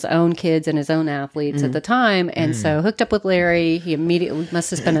working on his own kids and his own athletes at the time. And so hooked up with Larry. He immediately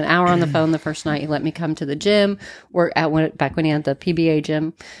must have spent an hour on the phone the first night. He let me come to the gym, back when he had the PBA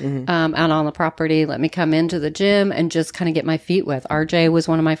gym out on the property. Let me come into the gym and just kind of get my feet wet. RJ was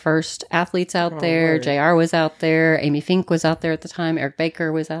one of my first athletes out there. JR was out there. Amy Fink was out there at the time. Eric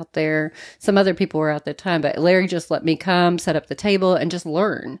Baker was out there. Some other people were out at the time. But Larry just let me come, set up the table, and just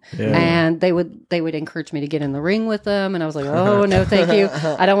learn. and they would encourage me to get in the ring with them, and I was like, oh no, thank you,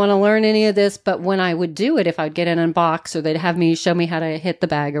 I don't want to learn any of this. But when I would do it, if I'd get in a box or they'd have me show me how to hit the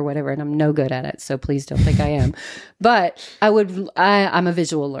bag or whatever, and I'm no good at it, so please don't think I am, but I'm a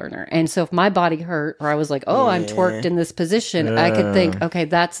visual learner, and so if my body hurt or I was like, oh, I'm twerked in this position, I could think, okay,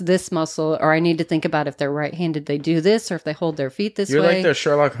 that's this muscle, or I need to think about if they're right-handed, they do this, or if they hold their feet this You're way. like the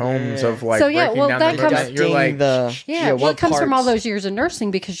Sherlock Holmes of like So, yeah, breaking well, down that the comes- movement. You're like it comes from all those years of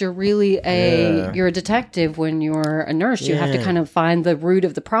nursing, because you're really you're a detective when you're a nurse. You have to kind of find the root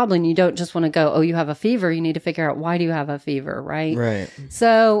of the problem. You don't just want to go, oh, you have a fever. You need to figure out, why do you have a fever, right? Right.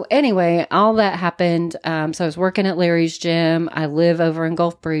 So anyway, all that happened. So I was working at Larry's gym. I live over in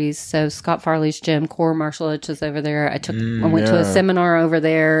Gulf Breeze. So Scott Farley's gym, Core Martial Arts, is over there. I went to a seminar over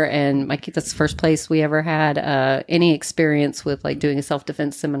there, and that's the first place we ever had any experience with like doing a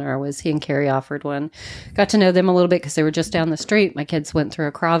self-defense seminar. Was he and Carrie offered one. Got to know them a little bit because they were just down the street. My kids went through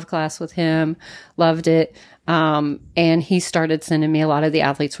a Krav class with him, loved it. And he started sending me, a lot of the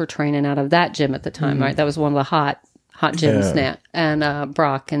athletes were training out of that gym at the time, right? That was one of the hot gyms now. And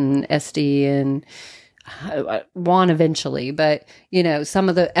Brock and SD and Juan eventually. But, some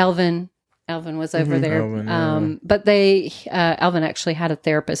of the Elvin was over there. But Elvin actually had a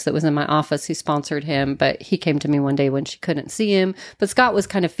therapist that was in my office who sponsored him, but he came to me one day when she couldn't see him. But Scott was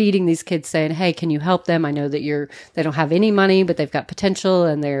kind of feeding these kids, saying, hey, can you help them? I know that they don't have any money, but they've got potential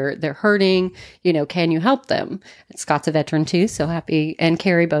and they're hurting. Can you help them? And Scott's a veteran too. So happy. And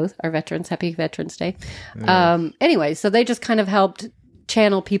Carrie both are veterans. Happy Veterans Day. Anyway, so they just kind of helped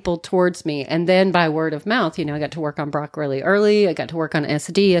channel people towards me. And then by word of mouth, I got to work on Brock really early. I got to work on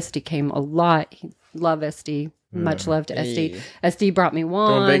SD. SD came a lot. Love SD. Much loved SD. SD brought me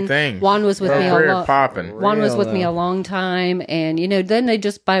Juan. Doing big things. Juan was with me Juan was with me a long time. And, then they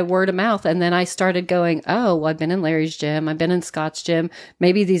just by word of mouth. And then I started going, oh, well, I've been in Larry's gym. I've been in Scott's gym.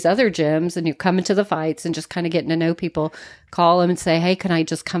 Maybe these other gyms. And you come into the fights and just kind of getting to know people. Call them and say, hey, can I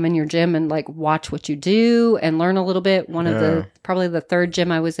just come in your gym and like watch what you do and learn a little bit? One of probably the third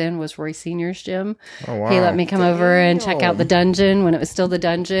gym I was in was Roy Senior's gym. Oh, wow. He let me come over and check out the dungeon when it was still the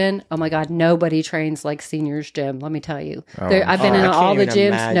dungeon. Oh my God, nobody trains like Senior's gym. Let me tell you. I've been in all the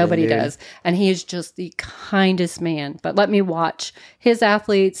gyms. Nobody does. And he is just the kindest man. But let me watch his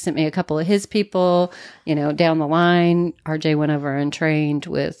athletes, sent me a couple of his people, down the line. RJ went over and trained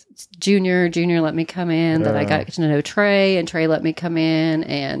with Junior. Junior let me come in. Then I got to know Trey, and Trey let me come in,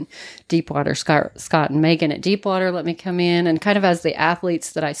 and Deepwater, Scott and Megan at Deepwater let me come in, and kind of as the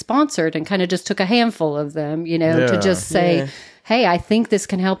athletes that I sponsored, and kind of just took a handful of them, to just say, hey, I think this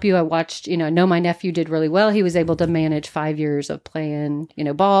can help you. I watched, I know my nephew did really well. He was able to manage 5 years of playing,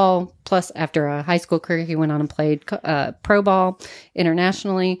 ball. Plus, after a high school career, he went on and played pro ball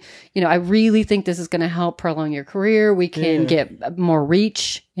internationally. I really think this is going to help prolong your career. We can get more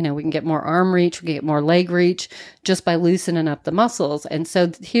reach. We can get more arm reach. We can get more leg reach just by loosening up the muscles. And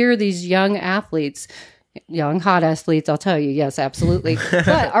so here, these young athletes, young hot athletes, I'll tell you, yes, absolutely,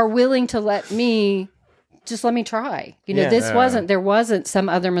 but are willing to let me try. There wasn't some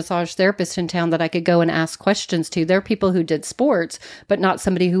other massage therapist in town that I could go and ask questions to. There are people who did sports, but not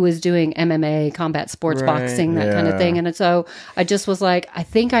somebody who was doing MMA, combat sports, boxing, that kind of thing. And so I just was like, I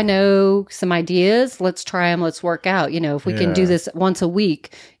think I know some ideas. Let's try them. Let's work out. If we can do this once a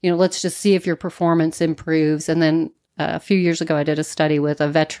week, let's just see if your performance improves. And then a few years ago, I did a study with a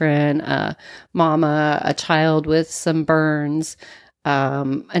veteran, mama, a child with some burns,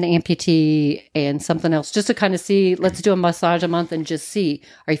 an amputee, and something else, just to kind of see, let's do a massage a month and just see,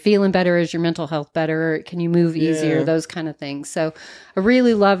 are you feeling better? Is your mental health better? Can you move easier? Those kind of things. So I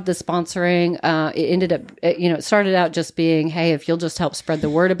really loved the sponsoring. It ended up, it started out just being, hey, if you'll just help spread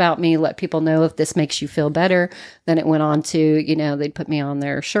the word about me, let people know if this makes you feel better. Then it went on to, they'd put me on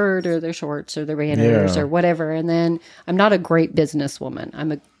their shirt or their shorts or their banners or whatever. And then I'm not a great businesswoman.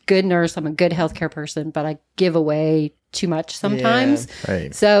 I'm a good nurse. I'm a good healthcare person, but I give away too much sometimes.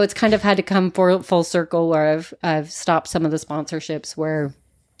 Right. So it's kind of had to come full circle where I've stopped some of the sponsorships where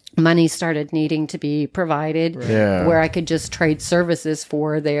money started needing to be provided, where I could just trade services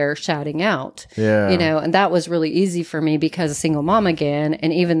for their shouting out, and that was really easy for me because a single mom again.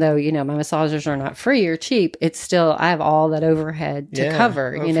 And even though, my massagers are not free or cheap, it's still, I have all that overhead to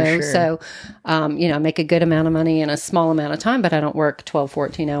cover, so, I make a good amount of money in a small amount of time, but I don't work 12,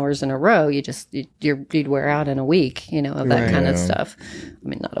 14 hours in a row. You'd wear out in a week, of that kind of stuff. I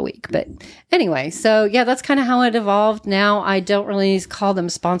mean, not a week, but anyway, so that's kind of how it evolved. Now I don't really call them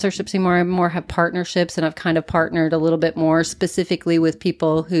sponsorships anymore. I more have partnerships, and I've kind of partnered a little bit more specifically with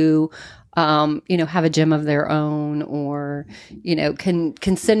people who have a gym of their own, or,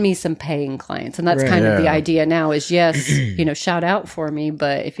 can send me some paying clients. And that's kind of the idea now is, yes, shout out for me,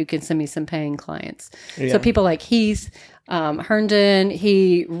 but if you can send me some paying clients. So people like Heath, Herndon,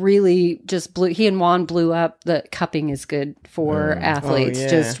 he really just he and Juan blew up. The cupping is good for athletes.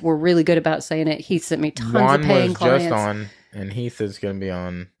 Just we're really good about saying it. He sent me tons of paying clients. Just on, and Heath is going to be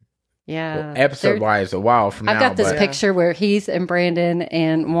on. Yeah. Episode wise, a while from now. I've got this picture where Heath and Brandon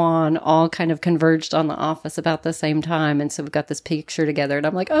and Juan all kind of converged on the office about the same time. And so we've got this picture together, and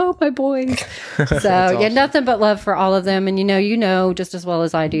I'm like, oh, my boys. So awesome. Nothing but love for all of them. And, just as well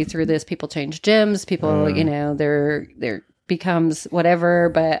as I do through this, people change gyms. People, they're becomes whatever,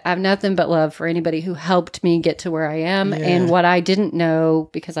 but I have nothing but love for anybody who helped me get to where I am. And what I didn't know,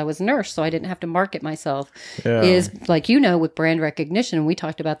 because I was a nurse, so I didn't have to market myself, is like, with brand recognition. And we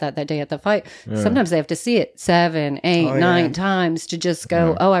talked about that day at the fight. Sometimes they have to see it 7, 8, 9 times to just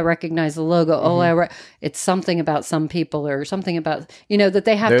go, oh, I recognize the logo. Oh, it's something about some people, or something about, that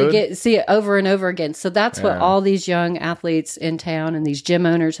they have to see it over and over again. So that's what all these young athletes in town and these gym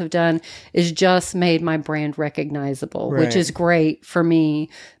owners have done, is just made my brand recognizable, which is great for me,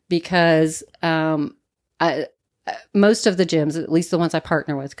 because most of the gyms, at least the ones I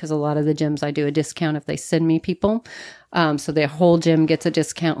partner with, because a lot of the gyms I do a discount if they send me people, so the whole gym gets a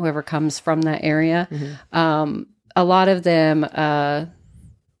discount, whoever comes from that area. A lot of them, I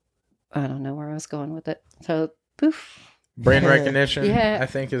don't know where I was going with it, so poof. Brand recognition, I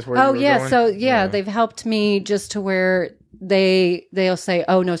think, is where you were going. So they've helped me just to where they'll say,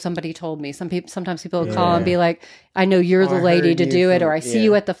 oh no, somebody told me. Sometimes people will call and be like, I know you're the lady to do it, or I see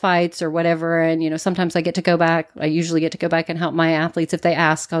you at the fights or whatever. And sometimes I usually get to go back and help my athletes. If they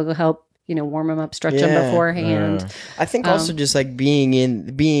ask, I'll go help, warm them up, stretch them beforehand. I think also just like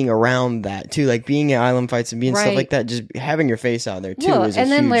being around that too, like being at Island Fights and being stuff like that, just having your face out there too. Is and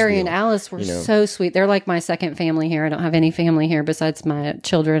then Larry deal, and Alice were so sweet. They're like my second family here. I don't have any family here besides my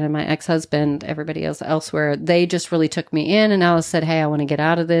children and my ex-husband. Everybody else elsewhere. They just really took me in, and Alice said, hey, I want to get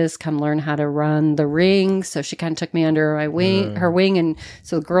out of this, come learn how to run the ring. So she kind of took me under her wing. And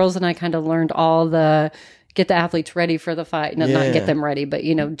so the girls and I kind of learned all the get the athletes ready for the fight. Not get them ready, but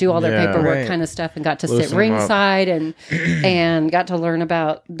do all their paperwork kind of stuff, and got to sit ringside and got to learn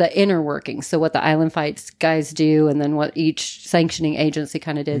about the inner workings. So what the Island Fights guys do, and then what each sanctioning agency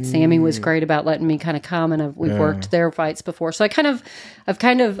kind of did. Sammy was great about letting me kind of come, and we've worked their fights before. So I've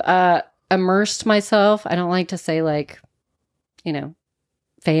kind of immersed myself. I don't like to say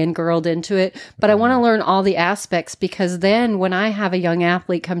fangirled into it, but I want to learn all the aspects, because then when I have a young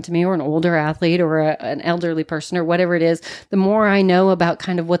athlete come to me, or an older athlete, or an elderly person, or whatever it is, the more I know about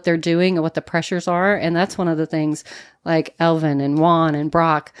kind of what they're doing and what the pressures are. And that's one of the things, like Elvin and Juan and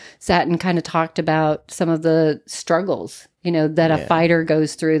Brock sat and kind of talked about some of the struggles, that a fighter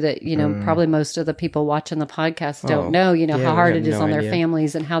goes through, that, probably most of the people watching the podcast don't know, how hard it is on their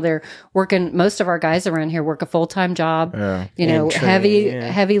families, and how they're working. Most of our guys around here work a full-time job,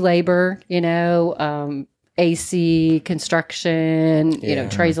 heavy labor, AC, construction,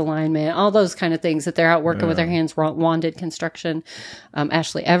 trays alignment, all those kind of things that they're out working with their hands. Juan did construction.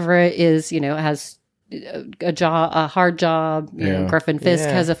 Ashley Everett has a hard job. Griffin Fisk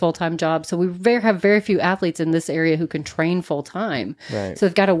has a full-time job. So we have very few athletes in this area who can train full-time. Right. So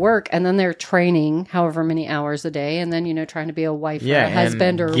they've got to work, and then they're training however many hours a day, and then trying to be a wife or a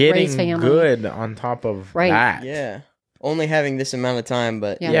husband, or raise family. Good on top of that. Yeah. Only having this amount of time,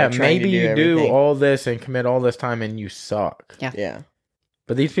 but maybe you do all this and commit all this time, and you suck. Yeah.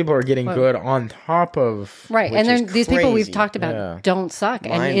 But these people are getting good on top of... Right, and then these people we've talked about don't suck.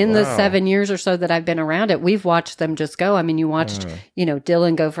 And in the 7 years or so that I've been around it, we've watched them just go. I mean, you watched,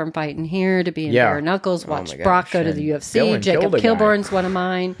 Dylan go from fighting here to being bare knuckles, watched Brock go to the UFC. Dylan Jacob Kilborn's one of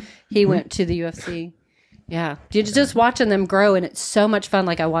mine. He went to the UFC. Yeah. You're just watching them grow, and it's so much fun.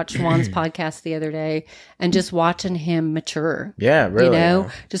 Like, I watched Juan's podcast the other day, and just watching him mature. Yeah, really.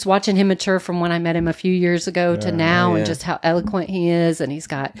 Just watching him mature from when I met him a few years ago to now, and just how eloquent he is. And he's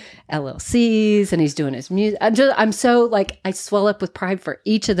got LLCs, and he's doing his music. I'm so, I swell up with pride for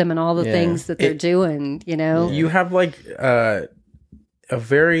each of them and all the things that they're doing, You have, a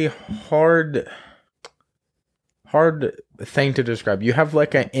very hard thing to describe. You have,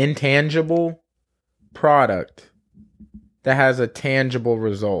 an intangible product that has a tangible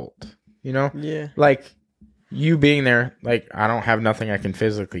result, like you being there. I don't have nothing I can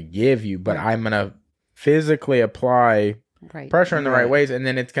physically give you, but I'm gonna physically apply pressure in the right ways, and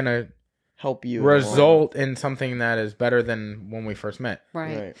then it's gonna help you result in something that is better than when we first met.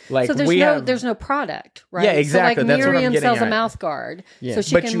 Right. Like so there's no product, right? Yeah, exactly. So like That's what I'm Miriam getting sells a at. mouth guard, Yeah. so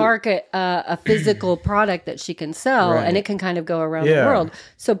she But can you- market a physical product that she can sell, Right. and it can kind of go around Yeah. the world.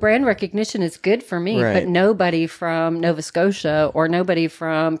 So brand recognition is good for me, Right. but nobody from Nova Scotia or nobody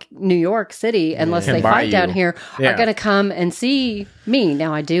from New York City, unless Can they buy fight down you. here, Yeah. are going to come and see me.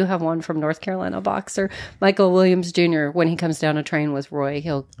 Now I do have one from North Carolina boxer, Michael Williams Jr. When he comes down to train with Roy,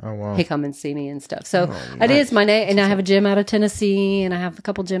 he'll come and see me and stuff. So it is my name, and I have a gym out of Tennessee, and I have a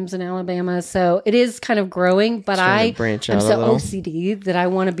couple gyms in Alabama. So it is kind of growing, but trying I to branch am out a so little. OCD that I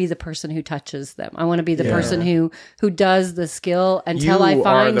want to be the person who touches them. I want to be the person who does the skill until You I are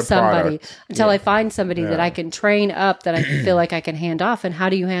find the somebody. product. Until I find somebody that I can train up, that I feel like I can hand off. And how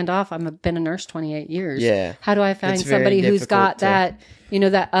do you hand off? I've been a nurse 28 years. Yeah. How do I find It's very somebody who's got difficult to-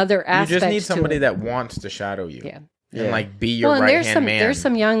 that, that other You aspect? just need to somebody it? that wants to shadow you. Yeah. And Yeah. like be your Well, and right there's hand some man. there's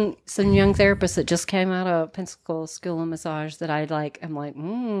some young therapists that just came out of Pensacola School of Massage that I like. I'm like,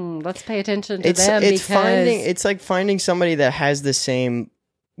 let's pay attention to them because It's like finding somebody that has the same.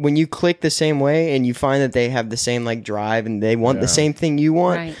 When you click the same way and you find that they have the same like drive and they want the same thing you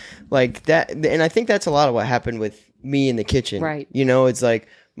want, Right. like that. And I think that's a lot of what happened with me in the kitchen. Right. It's like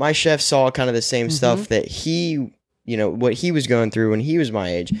my chef saw kind of the same stuff that he, what he was going through when he was my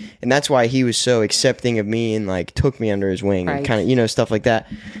age, and that's why he was so accepting of me and like took me under his wing and Right. kind of stuff like that.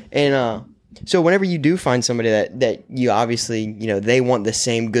 And so whenever you do find somebody that you obviously they want the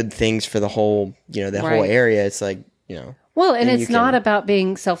same good things for the whole the whole Right. area, it's like Well, and then it's you not can- about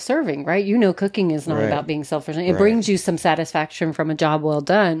being self-serving, right? Cooking is not Right. about being self-serving. It Right. brings you some satisfaction from a job well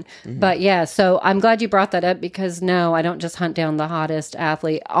done. But yeah, so I'm glad you brought that up because no, I don't just hunt down the hottest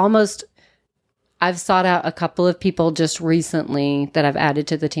athlete. I've sought out a couple of people just recently that I've added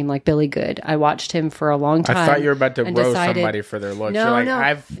to the team, like Billy Good. I watched him for a long time. I thought you were about to and roast decided- somebody for their looks. No, You're like, no,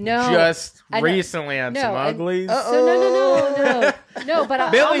 I've no. just I know. recently had No, some and- uglies. So no. But I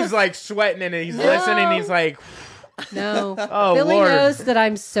Billy's almost- like sweating and he's listening. He's like, no. Oh, Billy Lord. knows that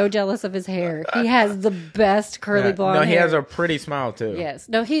I'm so jealous of his hair. He has the best curly blonde no, hair. he has a pretty smile too. Yes.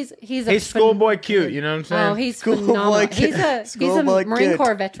 No, he's He's schoolboy cute. You know what I'm saying? Oh, he's Schoolboy phenomenal. kid. He's a Schoolboy Marine kid.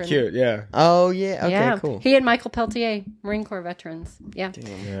 Corps veteran. cute. Yeah. oh yeah, okay, Yeah, cool. He and Michael Peltier, Marine Corps veterans. Yeah.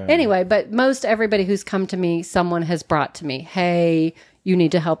 Anyway, but most everybody who's come to me, someone has brought to me, hey, you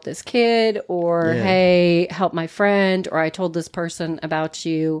need to help this kid, or Yeah. hey, help my friend, or I told this person about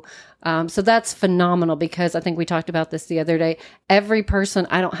you. So that's phenomenal because I think we talked about this the other day. Every person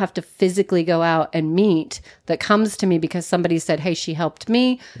I don't have to physically go out and meet that comes to me because somebody said, hey, she helped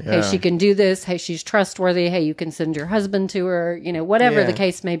me. Hey, she can do this. Hey, she's trustworthy. Hey, you can send your husband to her, whatever Yeah. the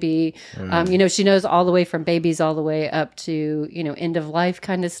case may be. She knows all the way from babies all the way up to, end of life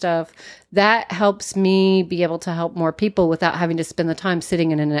kind of stuff. That helps me be able to help more people without having to spend the time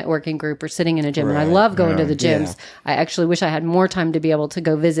sitting in a networking group or sitting in a gym. And I love going to the gyms. Yeah. I actually wish I had more time to be able to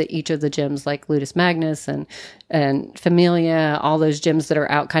go visit each of the gyms like Ludus Magnus and Familia, all those gyms that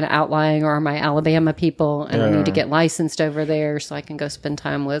are out kind of outlying or are my Alabama people. And I need to get licensed over there so I can go spend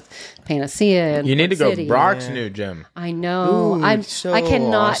time with Panacea. And You need to Port go City. Brock's new gym. I know. Ooh, I so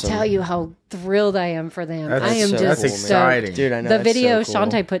cannot awesome. tell you how thrilled I am for them. That's I am so just cool, man. exciting. Dude, I know The that's video so cool.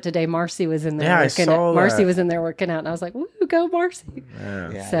 Shantae put today, Marcy was in there Yeah, I working saw out. Marcy that. was in there working out, and I was like, "Woo, go Marcy!"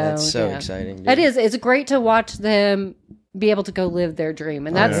 Yeah, So, that's so yeah. exciting. Dude. It is. It's great to watch them be able to go live their dream,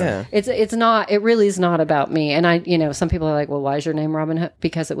 and that's yeah. it's not. It really is not about me. And some people are like, "Well, why is your name Robin Hood?"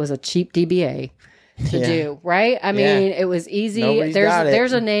 Because it was a cheap DBA to Yeah. do, right? I mean, it was easy. Nobody's got it.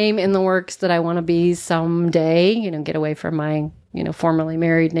 There's a name in the works that I want to be someday. Get away from my formerly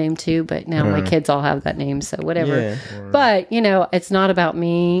married name too, but now my kids all have that name, so whatever. Yeah. But it's not about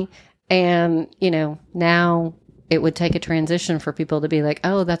me, and now it would take a transition for people to be like,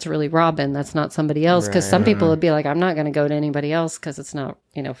 oh, that's really Robin. That's not somebody else. Because some people would be like, I'm not going to go to anybody else because it's not,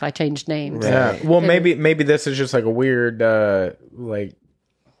 if I change names. Yeah. Well, maybe this is just like a weird like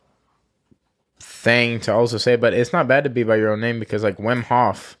thing to also say, but it's not bad to be by your own name because like Wim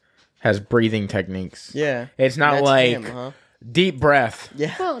Hof has breathing techniques. Yeah. It's not That's like him, huh? deep breath.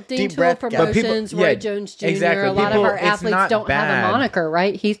 Yeah. Well, Dean Deep Tool breath, guys. But people- Promotions, yeah, Roy Jones Jr., exactly. a lot People- of our it's athletes not don't have bad. a moniker,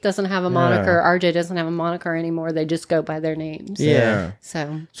 right? Heath doesn't have a moniker. RJ doesn't have a moniker anymore. They just go by their names. Yeah.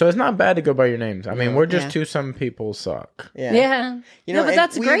 So, So it's not bad to go by your names. I mean, we're just Yeah. two some people suck. Yeah. yeah. You know, no, but and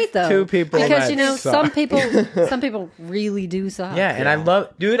that's we've- great, though. two people Because, that suck. some people really do suck. Yeah, and I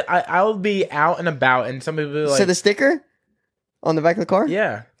love, dude. I'll be out and about, and some people be like, So the sticker on the back of the car?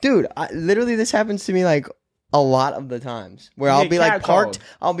 yeah, Dude, literally this happens to me like a lot of the times where I'll get be like parked. catcalled.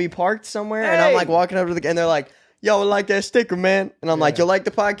 I'll be parked somewhere and I'm Hey! like walking over to the and they're like, "Yo, I like that sticker, man." And I'm like, "You'll like the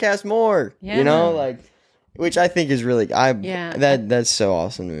podcast more." Yeah. You know, like which I think is really that's so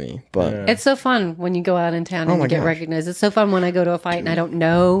awesome to me. But It's so fun when you go out in town and my you get gosh. recognized. It's so fun when I go to a fight and I don't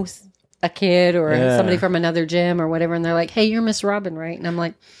know a kid or somebody from another gym or whatever, and they're like, "Hey, you're Miss Robin, right?" And I'm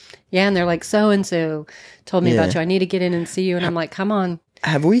like, "Yeah," and they're like, "So and so told me about you. I need to get in and see you." And I'm like, "Come on."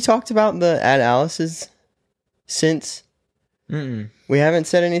 have we talked about the at Alice's since? We haven't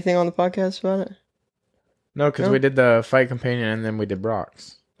said anything on the podcast about it. No, because we did the fight companion and then we did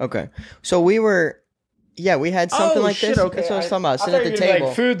Brock's. Okay, so we had something like this. Okay. That's what I was talking about. Sit at the table.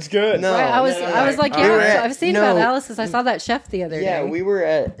 Like, food's good. No, Right, I was like, "Yeah, I've seen about no. Alice's. I saw that chef the other day." Yeah, we were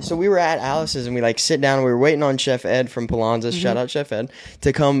at Alice's and we like sit down. And we were waiting on Chef Ed from Pallanza's. Shout out Chef Ed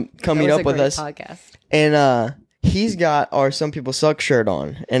to come That meet was up a with great us. Podcast. And he's got our Some People Suck shirt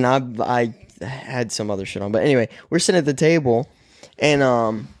on, and I had some other shit on. But anyway, we're sitting at the table, and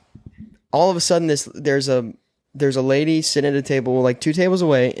all of a sudden there's a lady sitting at a table like 2 tables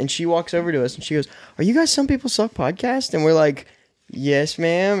away, and she walks over to us and she goes, "Are you guys Some People Suck podcast?" And we're like, "Yes,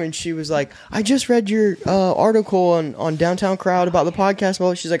 ma'am." And she was like, "I just read your article on Downtown Crowd about the podcast."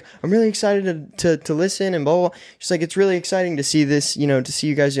 Well, she's like, "I'm really excited to listen," and blah, blah, blah. She's like, "It's really exciting to see this, to see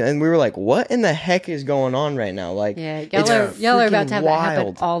you guys." And we were like, "What in the heck is going on right now?" Like, Yeah, it's y'all are about to have freaking that happen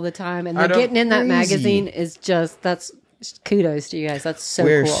wild. all the time, and I then don't- getting in that Crazy. magazine is that's kudos to you guys. That's so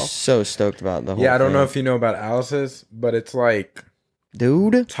We're cool. so stoked about the whole Yeah, I don't thing. know if you know about Alice's, but it's like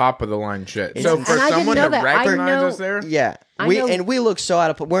Dude. top of the line shit. It's So insane. for And I didn't someone know to that. I recognize know- us there, Yeah. I We know- we look so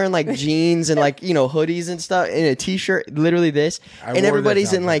out of wearing like jeans and like, hoodies and stuff and a t-shirt, literally this. I And wore everybody's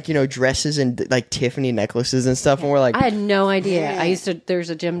this in like, dresses and like Tiffany necklaces and stuff, and we're like, I had no idea.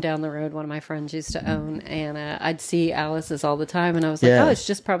 There's a gym down the road one of my friends used to own, and I'd see Alice's all the time, and I was like, Yeah. oh, it's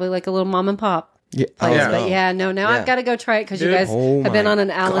just probably like a little mom and pop yeah, place. Yeah. But now Yeah. I've got to go try it because you Dude. guys Oh have been my on an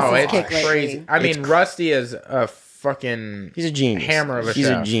Alice's oh, it's kick crazy. lately. I mean, Rusty is a fucking he's a genius. hammer of a He's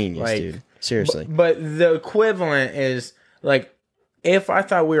chef. a genius, Like, dude. Seriously. But the equivalent is like, if I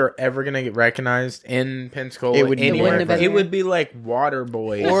thought we were ever gonna get recognized in Pensacola, It would be anywhere, wouldn't have been it there. would be like Water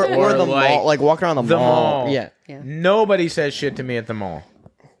Boys or the like, mall, like walking around the the mall. mall. Yeah. Yeah. Nobody says shit to me at the mall.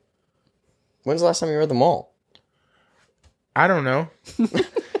 When's the last time you were at the mall? I don't know.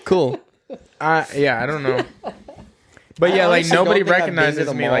 Cool. I don't know. But yeah, I like honestly nobody don't think I've been to recognizes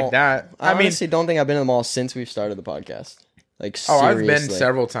the me mall. like that. I I mean, honestly don't think I've been to the mall since we've started the podcast. Like, oh, I've seriously. been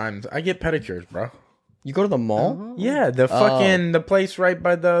several times. I get pedicures, bro. You go to the mall? Yeah, the fucking the place right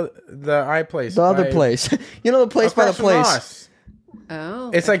by the eye place. The other by- place. The place by the across from place. Ross.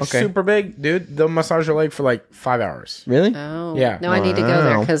 Oh, It's like Okay. super big, dude. They'll massage your leg for like 5 hours. Really? oh, Yeah. No, I need to go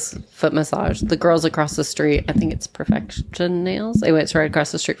there Wow. because foot massage. The girls across the street, I think it's Perfection Nails. Anyway, it's right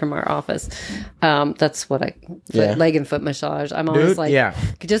across the street from our office. That's what Yeah. leg and foot massage. I'm always Dude, like, yeah.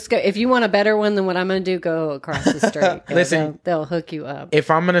 just go if you want a better one than what I'm going to do. Go across the street. Listen. they'll hook you up.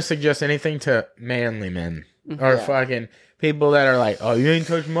 If I'm gonna suggest anything to manly men or fucking people that are like, "Oh, you ain't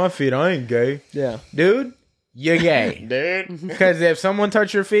touching my feet. I ain't gay." Yeah. Dude, you're gay. Dude. Because if someone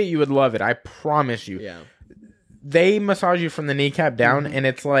touched your feet, you would love it. I promise you. Yeah. They massage you from the kneecap down, and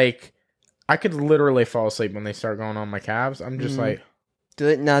it's like I could literally fall asleep when they start going on my calves. I'm just like, Do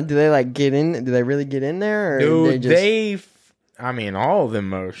they like get in? Do they really get in there? Or dude, they just, I mean, all the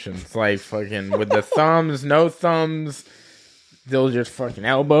motions, like fucking with the thumbs, no thumbs. They'll just fucking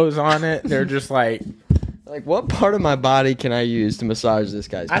elbows on it. They're just like, like, what part of my body can I use to massage this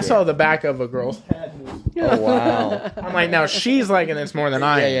guy's? I dick? saw the back of a girl's head. Oh wow. I'm like, now she's liking this more than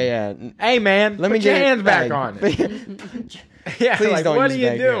I am. Yeah. Hey man, Let me put your get hands back bag. on it. Yeah, Please like, don't. what use are you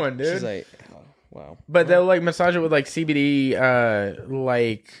bag here. doing, dude? She's like, oh, wow. But they'll like massage it with like CBD,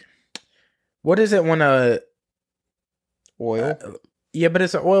 like what is it when Oil. yeah, but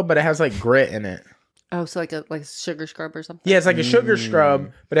it's an oil, but it has like grit in it. Oh, so like a sugar scrub or something. Yeah, it's like a sugar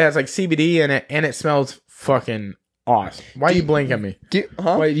scrub, but it has like CBD in it, and it smells fucking awesome. Why you blink at me?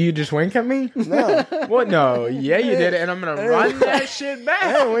 Huh? Wait, you just wink at me? No. What? No. Yeah, you did it, and I'm gonna run that shit back.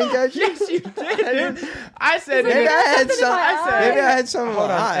 I didn't wink at you. Yes, you did, dude. I said, Maybe I had some. I said- Maybe I had some. in hold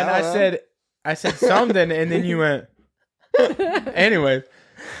my on, eye, and I I don't know. said something, and then you went. Anyway,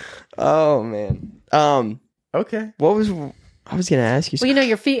 Oh man. okay. What was I was gonna ask you? Well,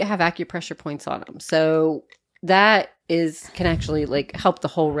 your feet have acupressure points on them, so that can actually like help the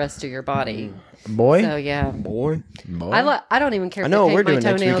whole rest of your body. Boy, So yeah, boy. I don't even care if I know they what paint we're my doing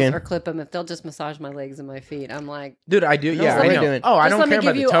next toenails weekend. or clip them. If they'll just massage my legs and my feet, I'm like, dude, I do. Yeah, what I we're know. doing. Oh, I just don't let me care about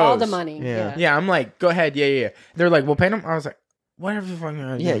give the you toes. all the money. Yeah. Yeah, I'm like, go ahead. Yeah. They're like, we'll paint them. I was like, whatever the fuck.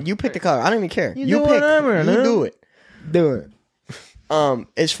 Yeah, you pick the color. I don't even care. You You do pick. whatever, You man. do it. do it.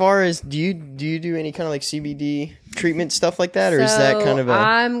 As far as do you do any kind of like CBD treatment stuff like that, or is that kind of a?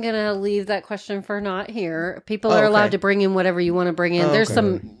 I'm gonna leave that question for not here. People Oh, are okay. allowed to bring in whatever you want to bring in. There's okay.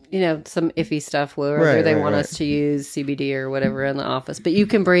 some, some iffy stuff whether Right, they right, want right. us to use CBD or whatever in the office. But you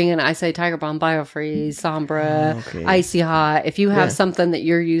can bring in, I say, Tiger Balm, Biofreeze, Sombra, Okay. Icy Hot. If you have Yeah. something that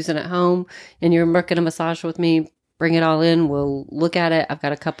you're using at home and you're booking a massage with me, bring it all in. We'll look at it. I've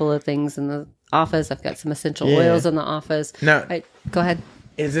got a couple of things in the office. I've got some essential Yeah. oils in the office. No. Go ahead.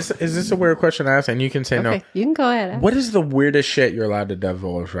 Is this a weird question to ask? And you can say Okay, no. you can go ahead. What is the weirdest shit you're allowed to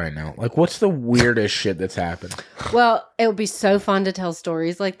divulge right now? Like, what's the weirdest shit that's happened? Well, it would be so fun to tell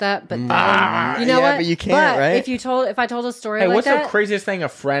stories like that, but then, you know yeah, what? but you can't, right? If I told a story Hey, like what's that, the craziest thing a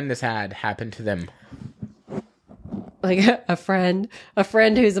friend has had happen to them? like a friend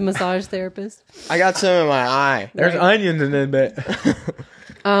who's a massage therapist. I got some in my eye. There's onions in it, but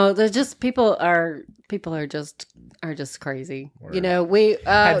Oh, there's just people are just crazy. We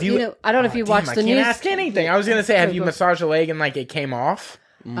Have you- I don't know if you watched I the can't news. ask anything. I was gonna say, have you Go. massaged a leg and like it came off,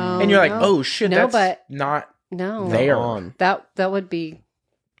 Oh, and you're like, no. oh shit, No, that's but not no, there. On. that would be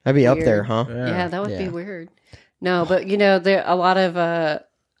That'd be up Weird. there, huh? yeah, that would be Yeah. weird. No, but there a lot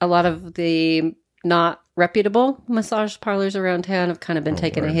of the not reputable massage parlors around town have kind of been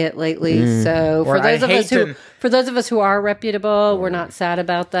taking a hit lately. Mm. So Or I hate for those of us who are reputable, we're not sad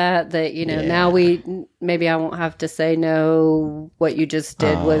about that. That now maybe I won't have to say no. What you just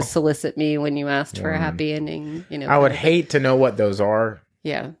did was solicit me when you asked for a happy ending. I would kind of thing. hate to know what those are.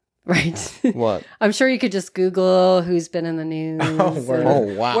 Yeah. Right. What? I'm sure you could just Google who's been in the news. word. Oh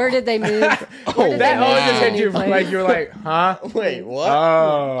wow. Where did they move? Where did That they always move just to hit the you new place? like you're like, huh? Wait, what?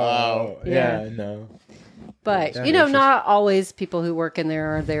 Oh, Yeah. yeah, no. But That not always people who work in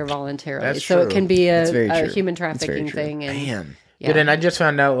there are there voluntarily. That's so true. it can be That's a very true. human That's very trafficking true. thing. And Man, Yeah. dude, and I just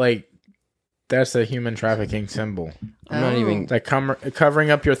found out like that's a human trafficking symbol. I'm not even. Like covering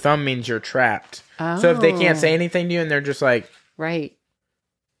up your thumb means you're trapped. So if they can't say anything to you and they're just like, Right.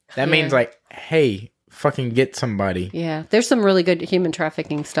 that Yeah. means like, hey, fucking get somebody. Yeah. There's some really good human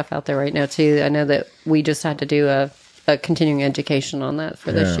trafficking stuff out there right now too. I know that we just had to do a continuing education on that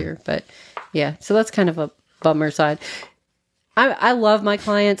for this Yeah. year. But yeah, so that's kind of a bummer side. I love my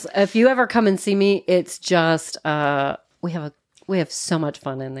clients. If you ever come and see me, it's just we have so much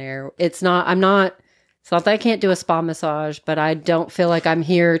fun in there. It's not that I can't do a spa massage, but I don't feel like I'm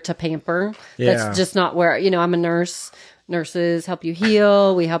here to pamper. Yeah. That's just not where I'm a nurse. Nurses help you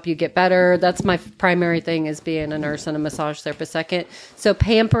heal. We help you get better. That's my primary thing, is being a nurse and a massage therapist second. So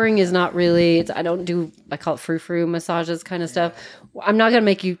pampering is not really, I call it frou-frou massages kind of stuff. I'm not going to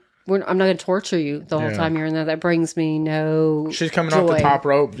make you, I'm not going to torture you the whole Yeah. time you're in there. That brings me no She's coming off the joy. top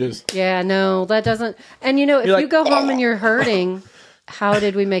rope, just Yeah, no, that doesn't. And if You're you like, go home and you're hurting, how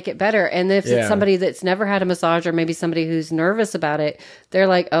did we make it better? And if Yeah. it's somebody that's never had a massage, or maybe somebody who's nervous about it, they're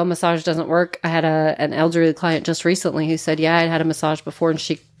like, oh, massage doesn't work. I had an elderly client just recently who said, yeah, I'd had a massage before and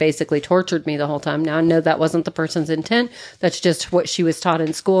she basically tortured me the whole time. Now I know that wasn't the person's intent. That's just what she was taught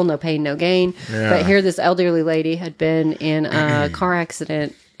in school. No pain, no gain. Yeah. But here, this elderly lady had been in a car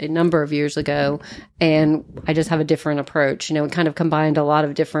accident a number of years ago, and I just have a different approach. We kind of combined a lot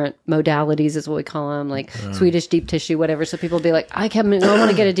of different modalities, is what we call them, like Swedish deep tissue, whatever. So people be like, I want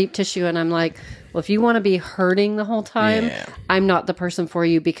to get a deep tissue, and I'm like, well, if you want to be hurting the whole time, Yeah. I'm not the person for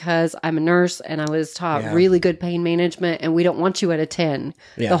you, because I'm a nurse and I was taught Yeah. really good pain management, and we don't want you at a 10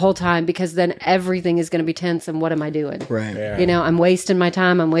 Yeah. the whole time, because then everything is going to be tense, and what am I doing? Right. Yeah. I'm wasting my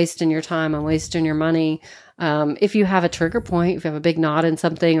time. I'm wasting your time. I'm wasting your money. If you have a trigger point, if you have a big knot in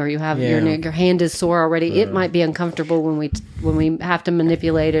something, or you have Yeah. your hand is sore already, it might be uncomfortable when we have to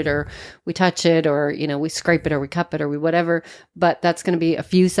manipulate it, or we touch it, or we scrape it, or we cup it, or we whatever. But that's going to be a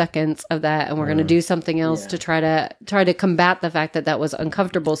few seconds of that, and we're going to do something else to try to combat the fact that was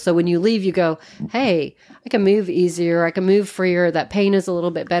uncomfortable. So when you leave, you go, hey, I can move easier, I can move freer. That pain is a little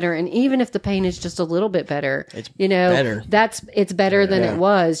bit better, and even if the pain is just a little bit better, It's better. better. It's better than Yeah. it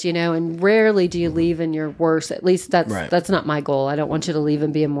was, and rarely do you leave in your worst. At least Right. that's not my goal. I don't want you to leave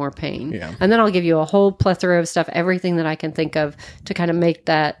and be in more pain. Yeah. And then I'll give you a whole plethora of stuff, everything that I can think of to kind of make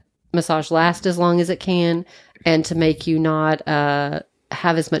that massage last as long as it can, and to make you not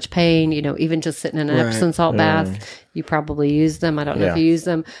have as much pain. Even just sitting in an Right. Epsom salt bath, you probably use them. I don't know if Yeah. you use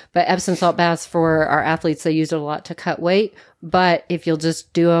them, but Epsom salt baths for our athletes, they use it a lot to cut weight. But if you'll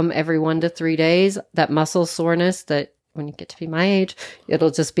just do them every 1 to 3 days, that muscle soreness that when you get to be my age,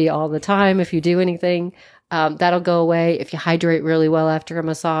 it'll just be all the time if you do anything. That'll go away. If you hydrate really well after a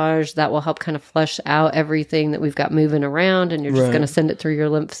massage, that will help kind of flush out everything that we've got moving around, and you're just Right. going to send it through your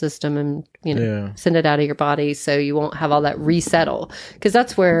lymph system and, Yeah. send it out of your body, so you won't have all that resettle. Because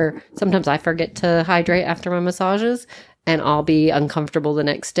that's where sometimes I forget to hydrate after my massages. and I'll be uncomfortable the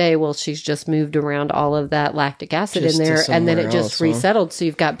next day. Well, she's just moved around all of that lactic acid Just in to there, and then it somewhere just else, huh? resettled. So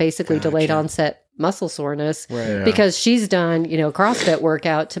you've got basically delayed onset muscle soreness Right. because she's done, a CrossFit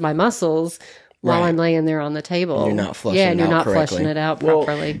workout to my muscles while Right. I'm laying there on the table. You're not flushing yeah, and it you're out not correctly. flushing it out Well,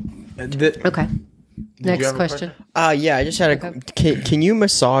 properly. Did Okay. you Next have a question. Yeah, I just had can you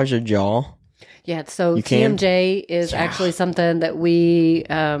massage a jaw? Yeah, so can? TMJ is actually something that we,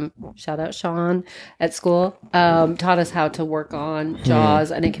 shout out Sean at school, taught us how to work on jaws,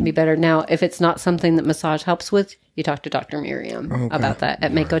 and it can be better. Now, if it's not something that massage helps with, you talk to Dr. Miriam about that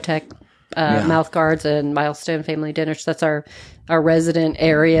at Makotech. Mouth guards and Milestone Family Dentist. That's our resident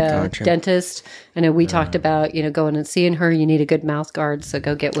area dentist. I know we talked about, going and seeing her. You need a good mouth guard, so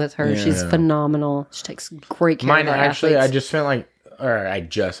go get with her. She's phenomenal. She takes great care mine of our actually? athletes. I just felt like,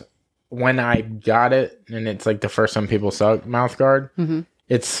 when I got it, and it's like the first time people suck mouth guard,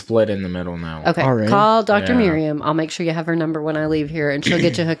 it's split in the middle now. Okay, All right. call Dr. Yeah. Miriam. I'll make sure you have her number when I leave here, and she'll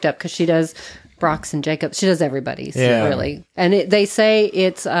get you hooked up because she does Brock's and Jacobs. She does everybody's, really. And they say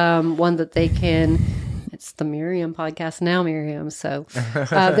it's one that they can. It's the Miriam podcast now, Miriam. So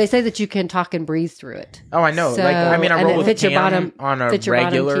they say that you can talk and breathe through it. Oh, I know. So- I and roll it with fits your Cam bottom- on a fits your bottom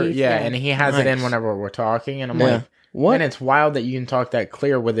regular, teeth, yeah, yeah. and he has it in Nice. whenever we're talking, and I'm Yeah. like, What? and it's wild that you can talk that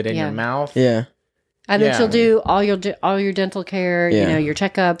clear with it in Yeah. your mouth. Yeah. And then Yeah. she'll do all your dental care, Yeah. your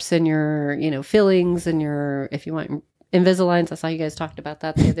checkups and your, fillings and your, if you want Invisaligns. I saw you guys talked about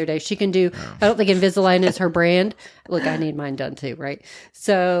that the other day. She can do, I don't think Invisalign is her brand. Look, I need mine done too, right?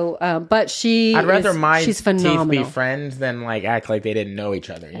 So, but I'd rather my she's teeth phenomenal. be friends than like act like they didn't know each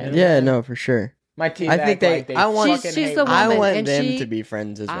other. You know? Yeah, no, for sure. My teeth. I think act like I want- fucking She's hate the me. I woman, want and them she- to be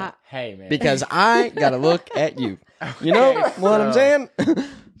friends as well. Hey man. Because I gotta look at you. You know Okay, what I'm so- saying?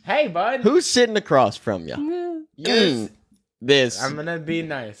 Hey bud. Who's sitting across from you? Yes. This. I'm gonna be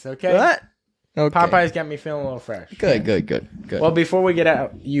nice, okay? What? Okay. Popeyes got me feeling a little fresh. Good. Well, before we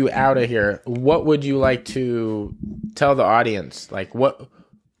get you out of here, what would you like to tell the audience? Like, what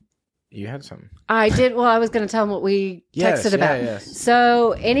you had something? I did. Well, I was going to tell them what we Yes, texted about. yes.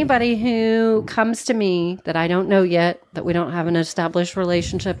 So anybody who comes to me that I don't know yet, that we don't have an established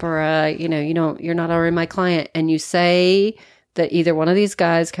relationship, or you're not already my client, and you say that either one of these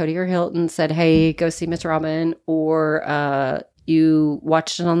guys, Cody or Hilton, said, "Hey, go see Miss Robin," or you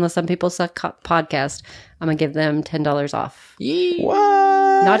watched it on the Some People Suck podcast, I'm gonna give them $10 off.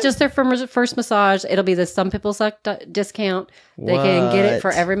 What? Not just their first massage. It'll be the Some People Suck discount. They can get it for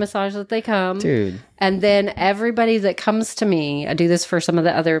What? every massage that they come. Dude. And then everybody that comes to me, I do this for some of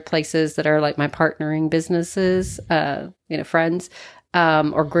the other places that are like my partnering businesses, friends,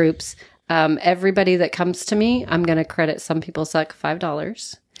 or groups. Everybody that comes to me, I'm going to credit Some People Suck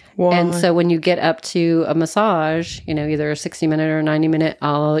 $5. What? And so when you get up to a massage, either a 60-minute or a 90-minute,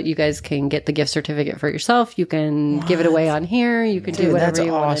 you guys can get the gift certificate for yourself. You can give it away on here. You can do Dude, whatever that's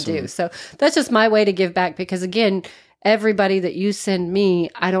you want to awesome. do. So that's just my way to give back, because again, everybody that you send me,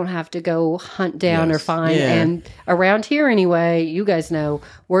 I don't have to go hunt down or find. Yeah. And around here anyway, you guys know,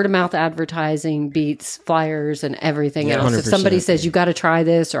 word of mouth advertising beats flyers and everything Yeah, else. If somebody 100%. says, you got to try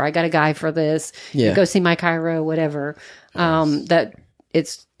this, or I got a guy for this, Yeah. you go see my chiro, whatever. That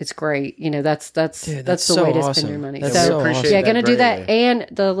it's great. That's Dude, the that's way so to awesome. spend your money. That's so so appreciate awesome. yeah, that gonna do that. greatly. And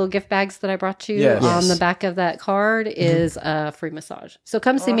the little gift bags that I brought you Yes. on the Yes. back of that card is a free massage. So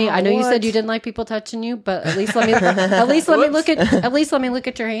come see me. I know you said what? you didn't like people touching you, but at least let me at least let me look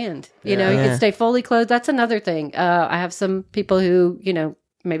at your hand. You know, you Yeah. can stay fully clothed. That's another thing. I have some people who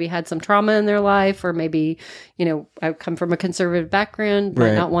maybe had some trauma in their life, or maybe I come from a conservative background, might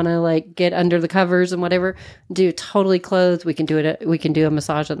Right. not want to get under the covers and whatever. Do totally clothed. We can do it. We can do a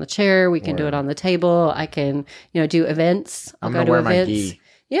massage on the chair. We can do it on the table. I can do events. I'll I'm go gonna to wear my events. gi.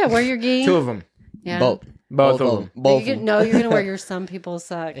 Yeah, wear your gi. 2 of them. Yeah. Both. Both of them. Both. of them. No, you're gonna wear your Some People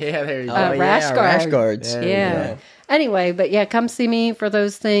Suck. Yeah, there you go. Rash guard. Rash guards. There you Yeah. go. Anyway, but yeah, come see me for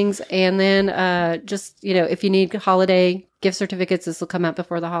those things. And then just, if you need holiday gift certificates, this will come out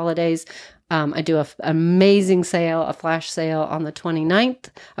before the holidays. I do an amazing sale, a flash sale on the 29th.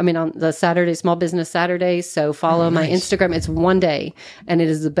 On the Saturday, Small Business Saturday. So follow my Instagram. It's one day, and it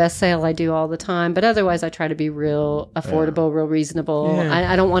is the best sale I do all the time. But otherwise, I try to be real affordable, real reasonable. Yeah.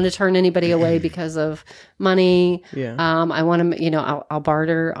 I don't want to turn anybody away because of money. Yeah. I want to, I'll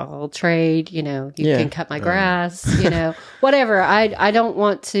barter, I'll trade, you Yeah. can cut my grass, whatever. I don't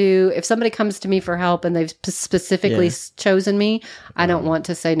want to, if somebody comes to me for help and they've specifically Yeah. chosen me, I don't want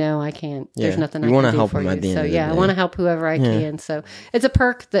to say, no, I can't there's Yeah. nothing You I wanna can do help for them you. at the end So of the yeah, I day. want to help whoever I can. So it's a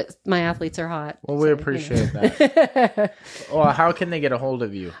perk that my athletes are hot. Well, we So, you know. appreciate that. Well, how can they get a hold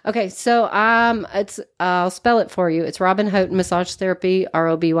of you? Okay, so it's I'll spell it for you. It's Robin Houghton Massage Therapy,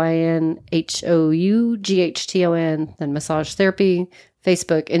 ROBYNHOUGHTON, then Massage Therapy,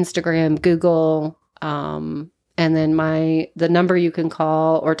 Facebook, Instagram, Google, and then the number you can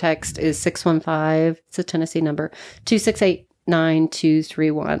call or text is 615. It's a Tennessee number,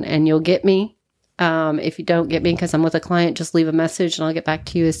 268-9231, and you'll get me. If you don't get me because I'm with a client, just leave a message and I'll get back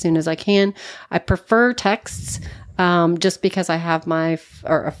to you as soon as I can. I prefer texts. Just because I have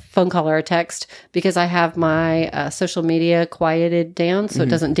or a phone call or a text, because I have my social media quieted down so it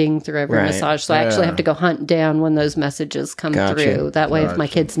doesn't ding through every Right. massage. So I actually have to go hunt down when those messages come Gotcha. through. That way, if my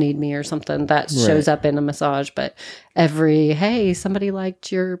kids need me or something, that shows up in a massage. But hey, somebody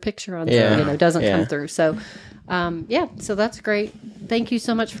liked your picture on Yeah. something, doesn't Yeah. come through. So, so that's great. Thank you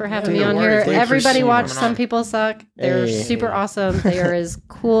so much for having me No on worries. here. Thanks for Everybody coming watch on. Some People Suck. They're Hey. super awesome. They are as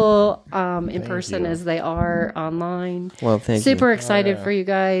cool in person you. as they are online. Well, thank Super you. excited for you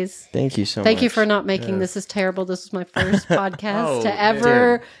guys. Thank you so much. Thank you for not making this is terrible. This was my first podcast Oh, to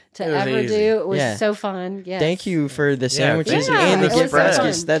ever It was easy. do. It was Yeah. so fun. Yes. Thank you for the sandwiches Yeah, and the it gift was so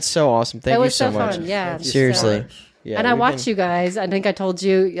baskets. fun. That's so awesome. Thank It you was so so much. fun. Yeah. Seriously. Yeah, And I we've watch been- you guys. I think I told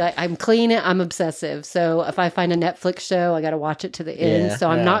you I'm cleaning. I'm obsessive. So if I find a Netflix show, I got to watch it to the end. Yeah. So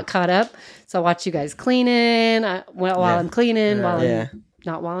I'm not caught up. So I watch you guys cleaning while I'm cleaning, while Yeah. I'm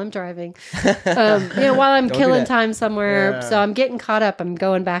not while I'm driving. While I'm Don't do killing that. time somewhere. Yeah. So I'm getting caught up. I'm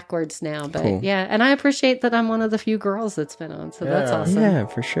going backwards now. But Cool. yeah, and I appreciate that I'm one of the few girls that's been on. So that's Yeah. awesome. Yeah,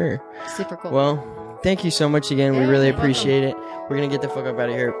 for sure. Super cool. Well, thank you so much again. We really Yeah. appreciate it. We're going to get the fuck up out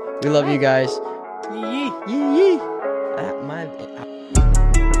of here. We love you guys. Yee.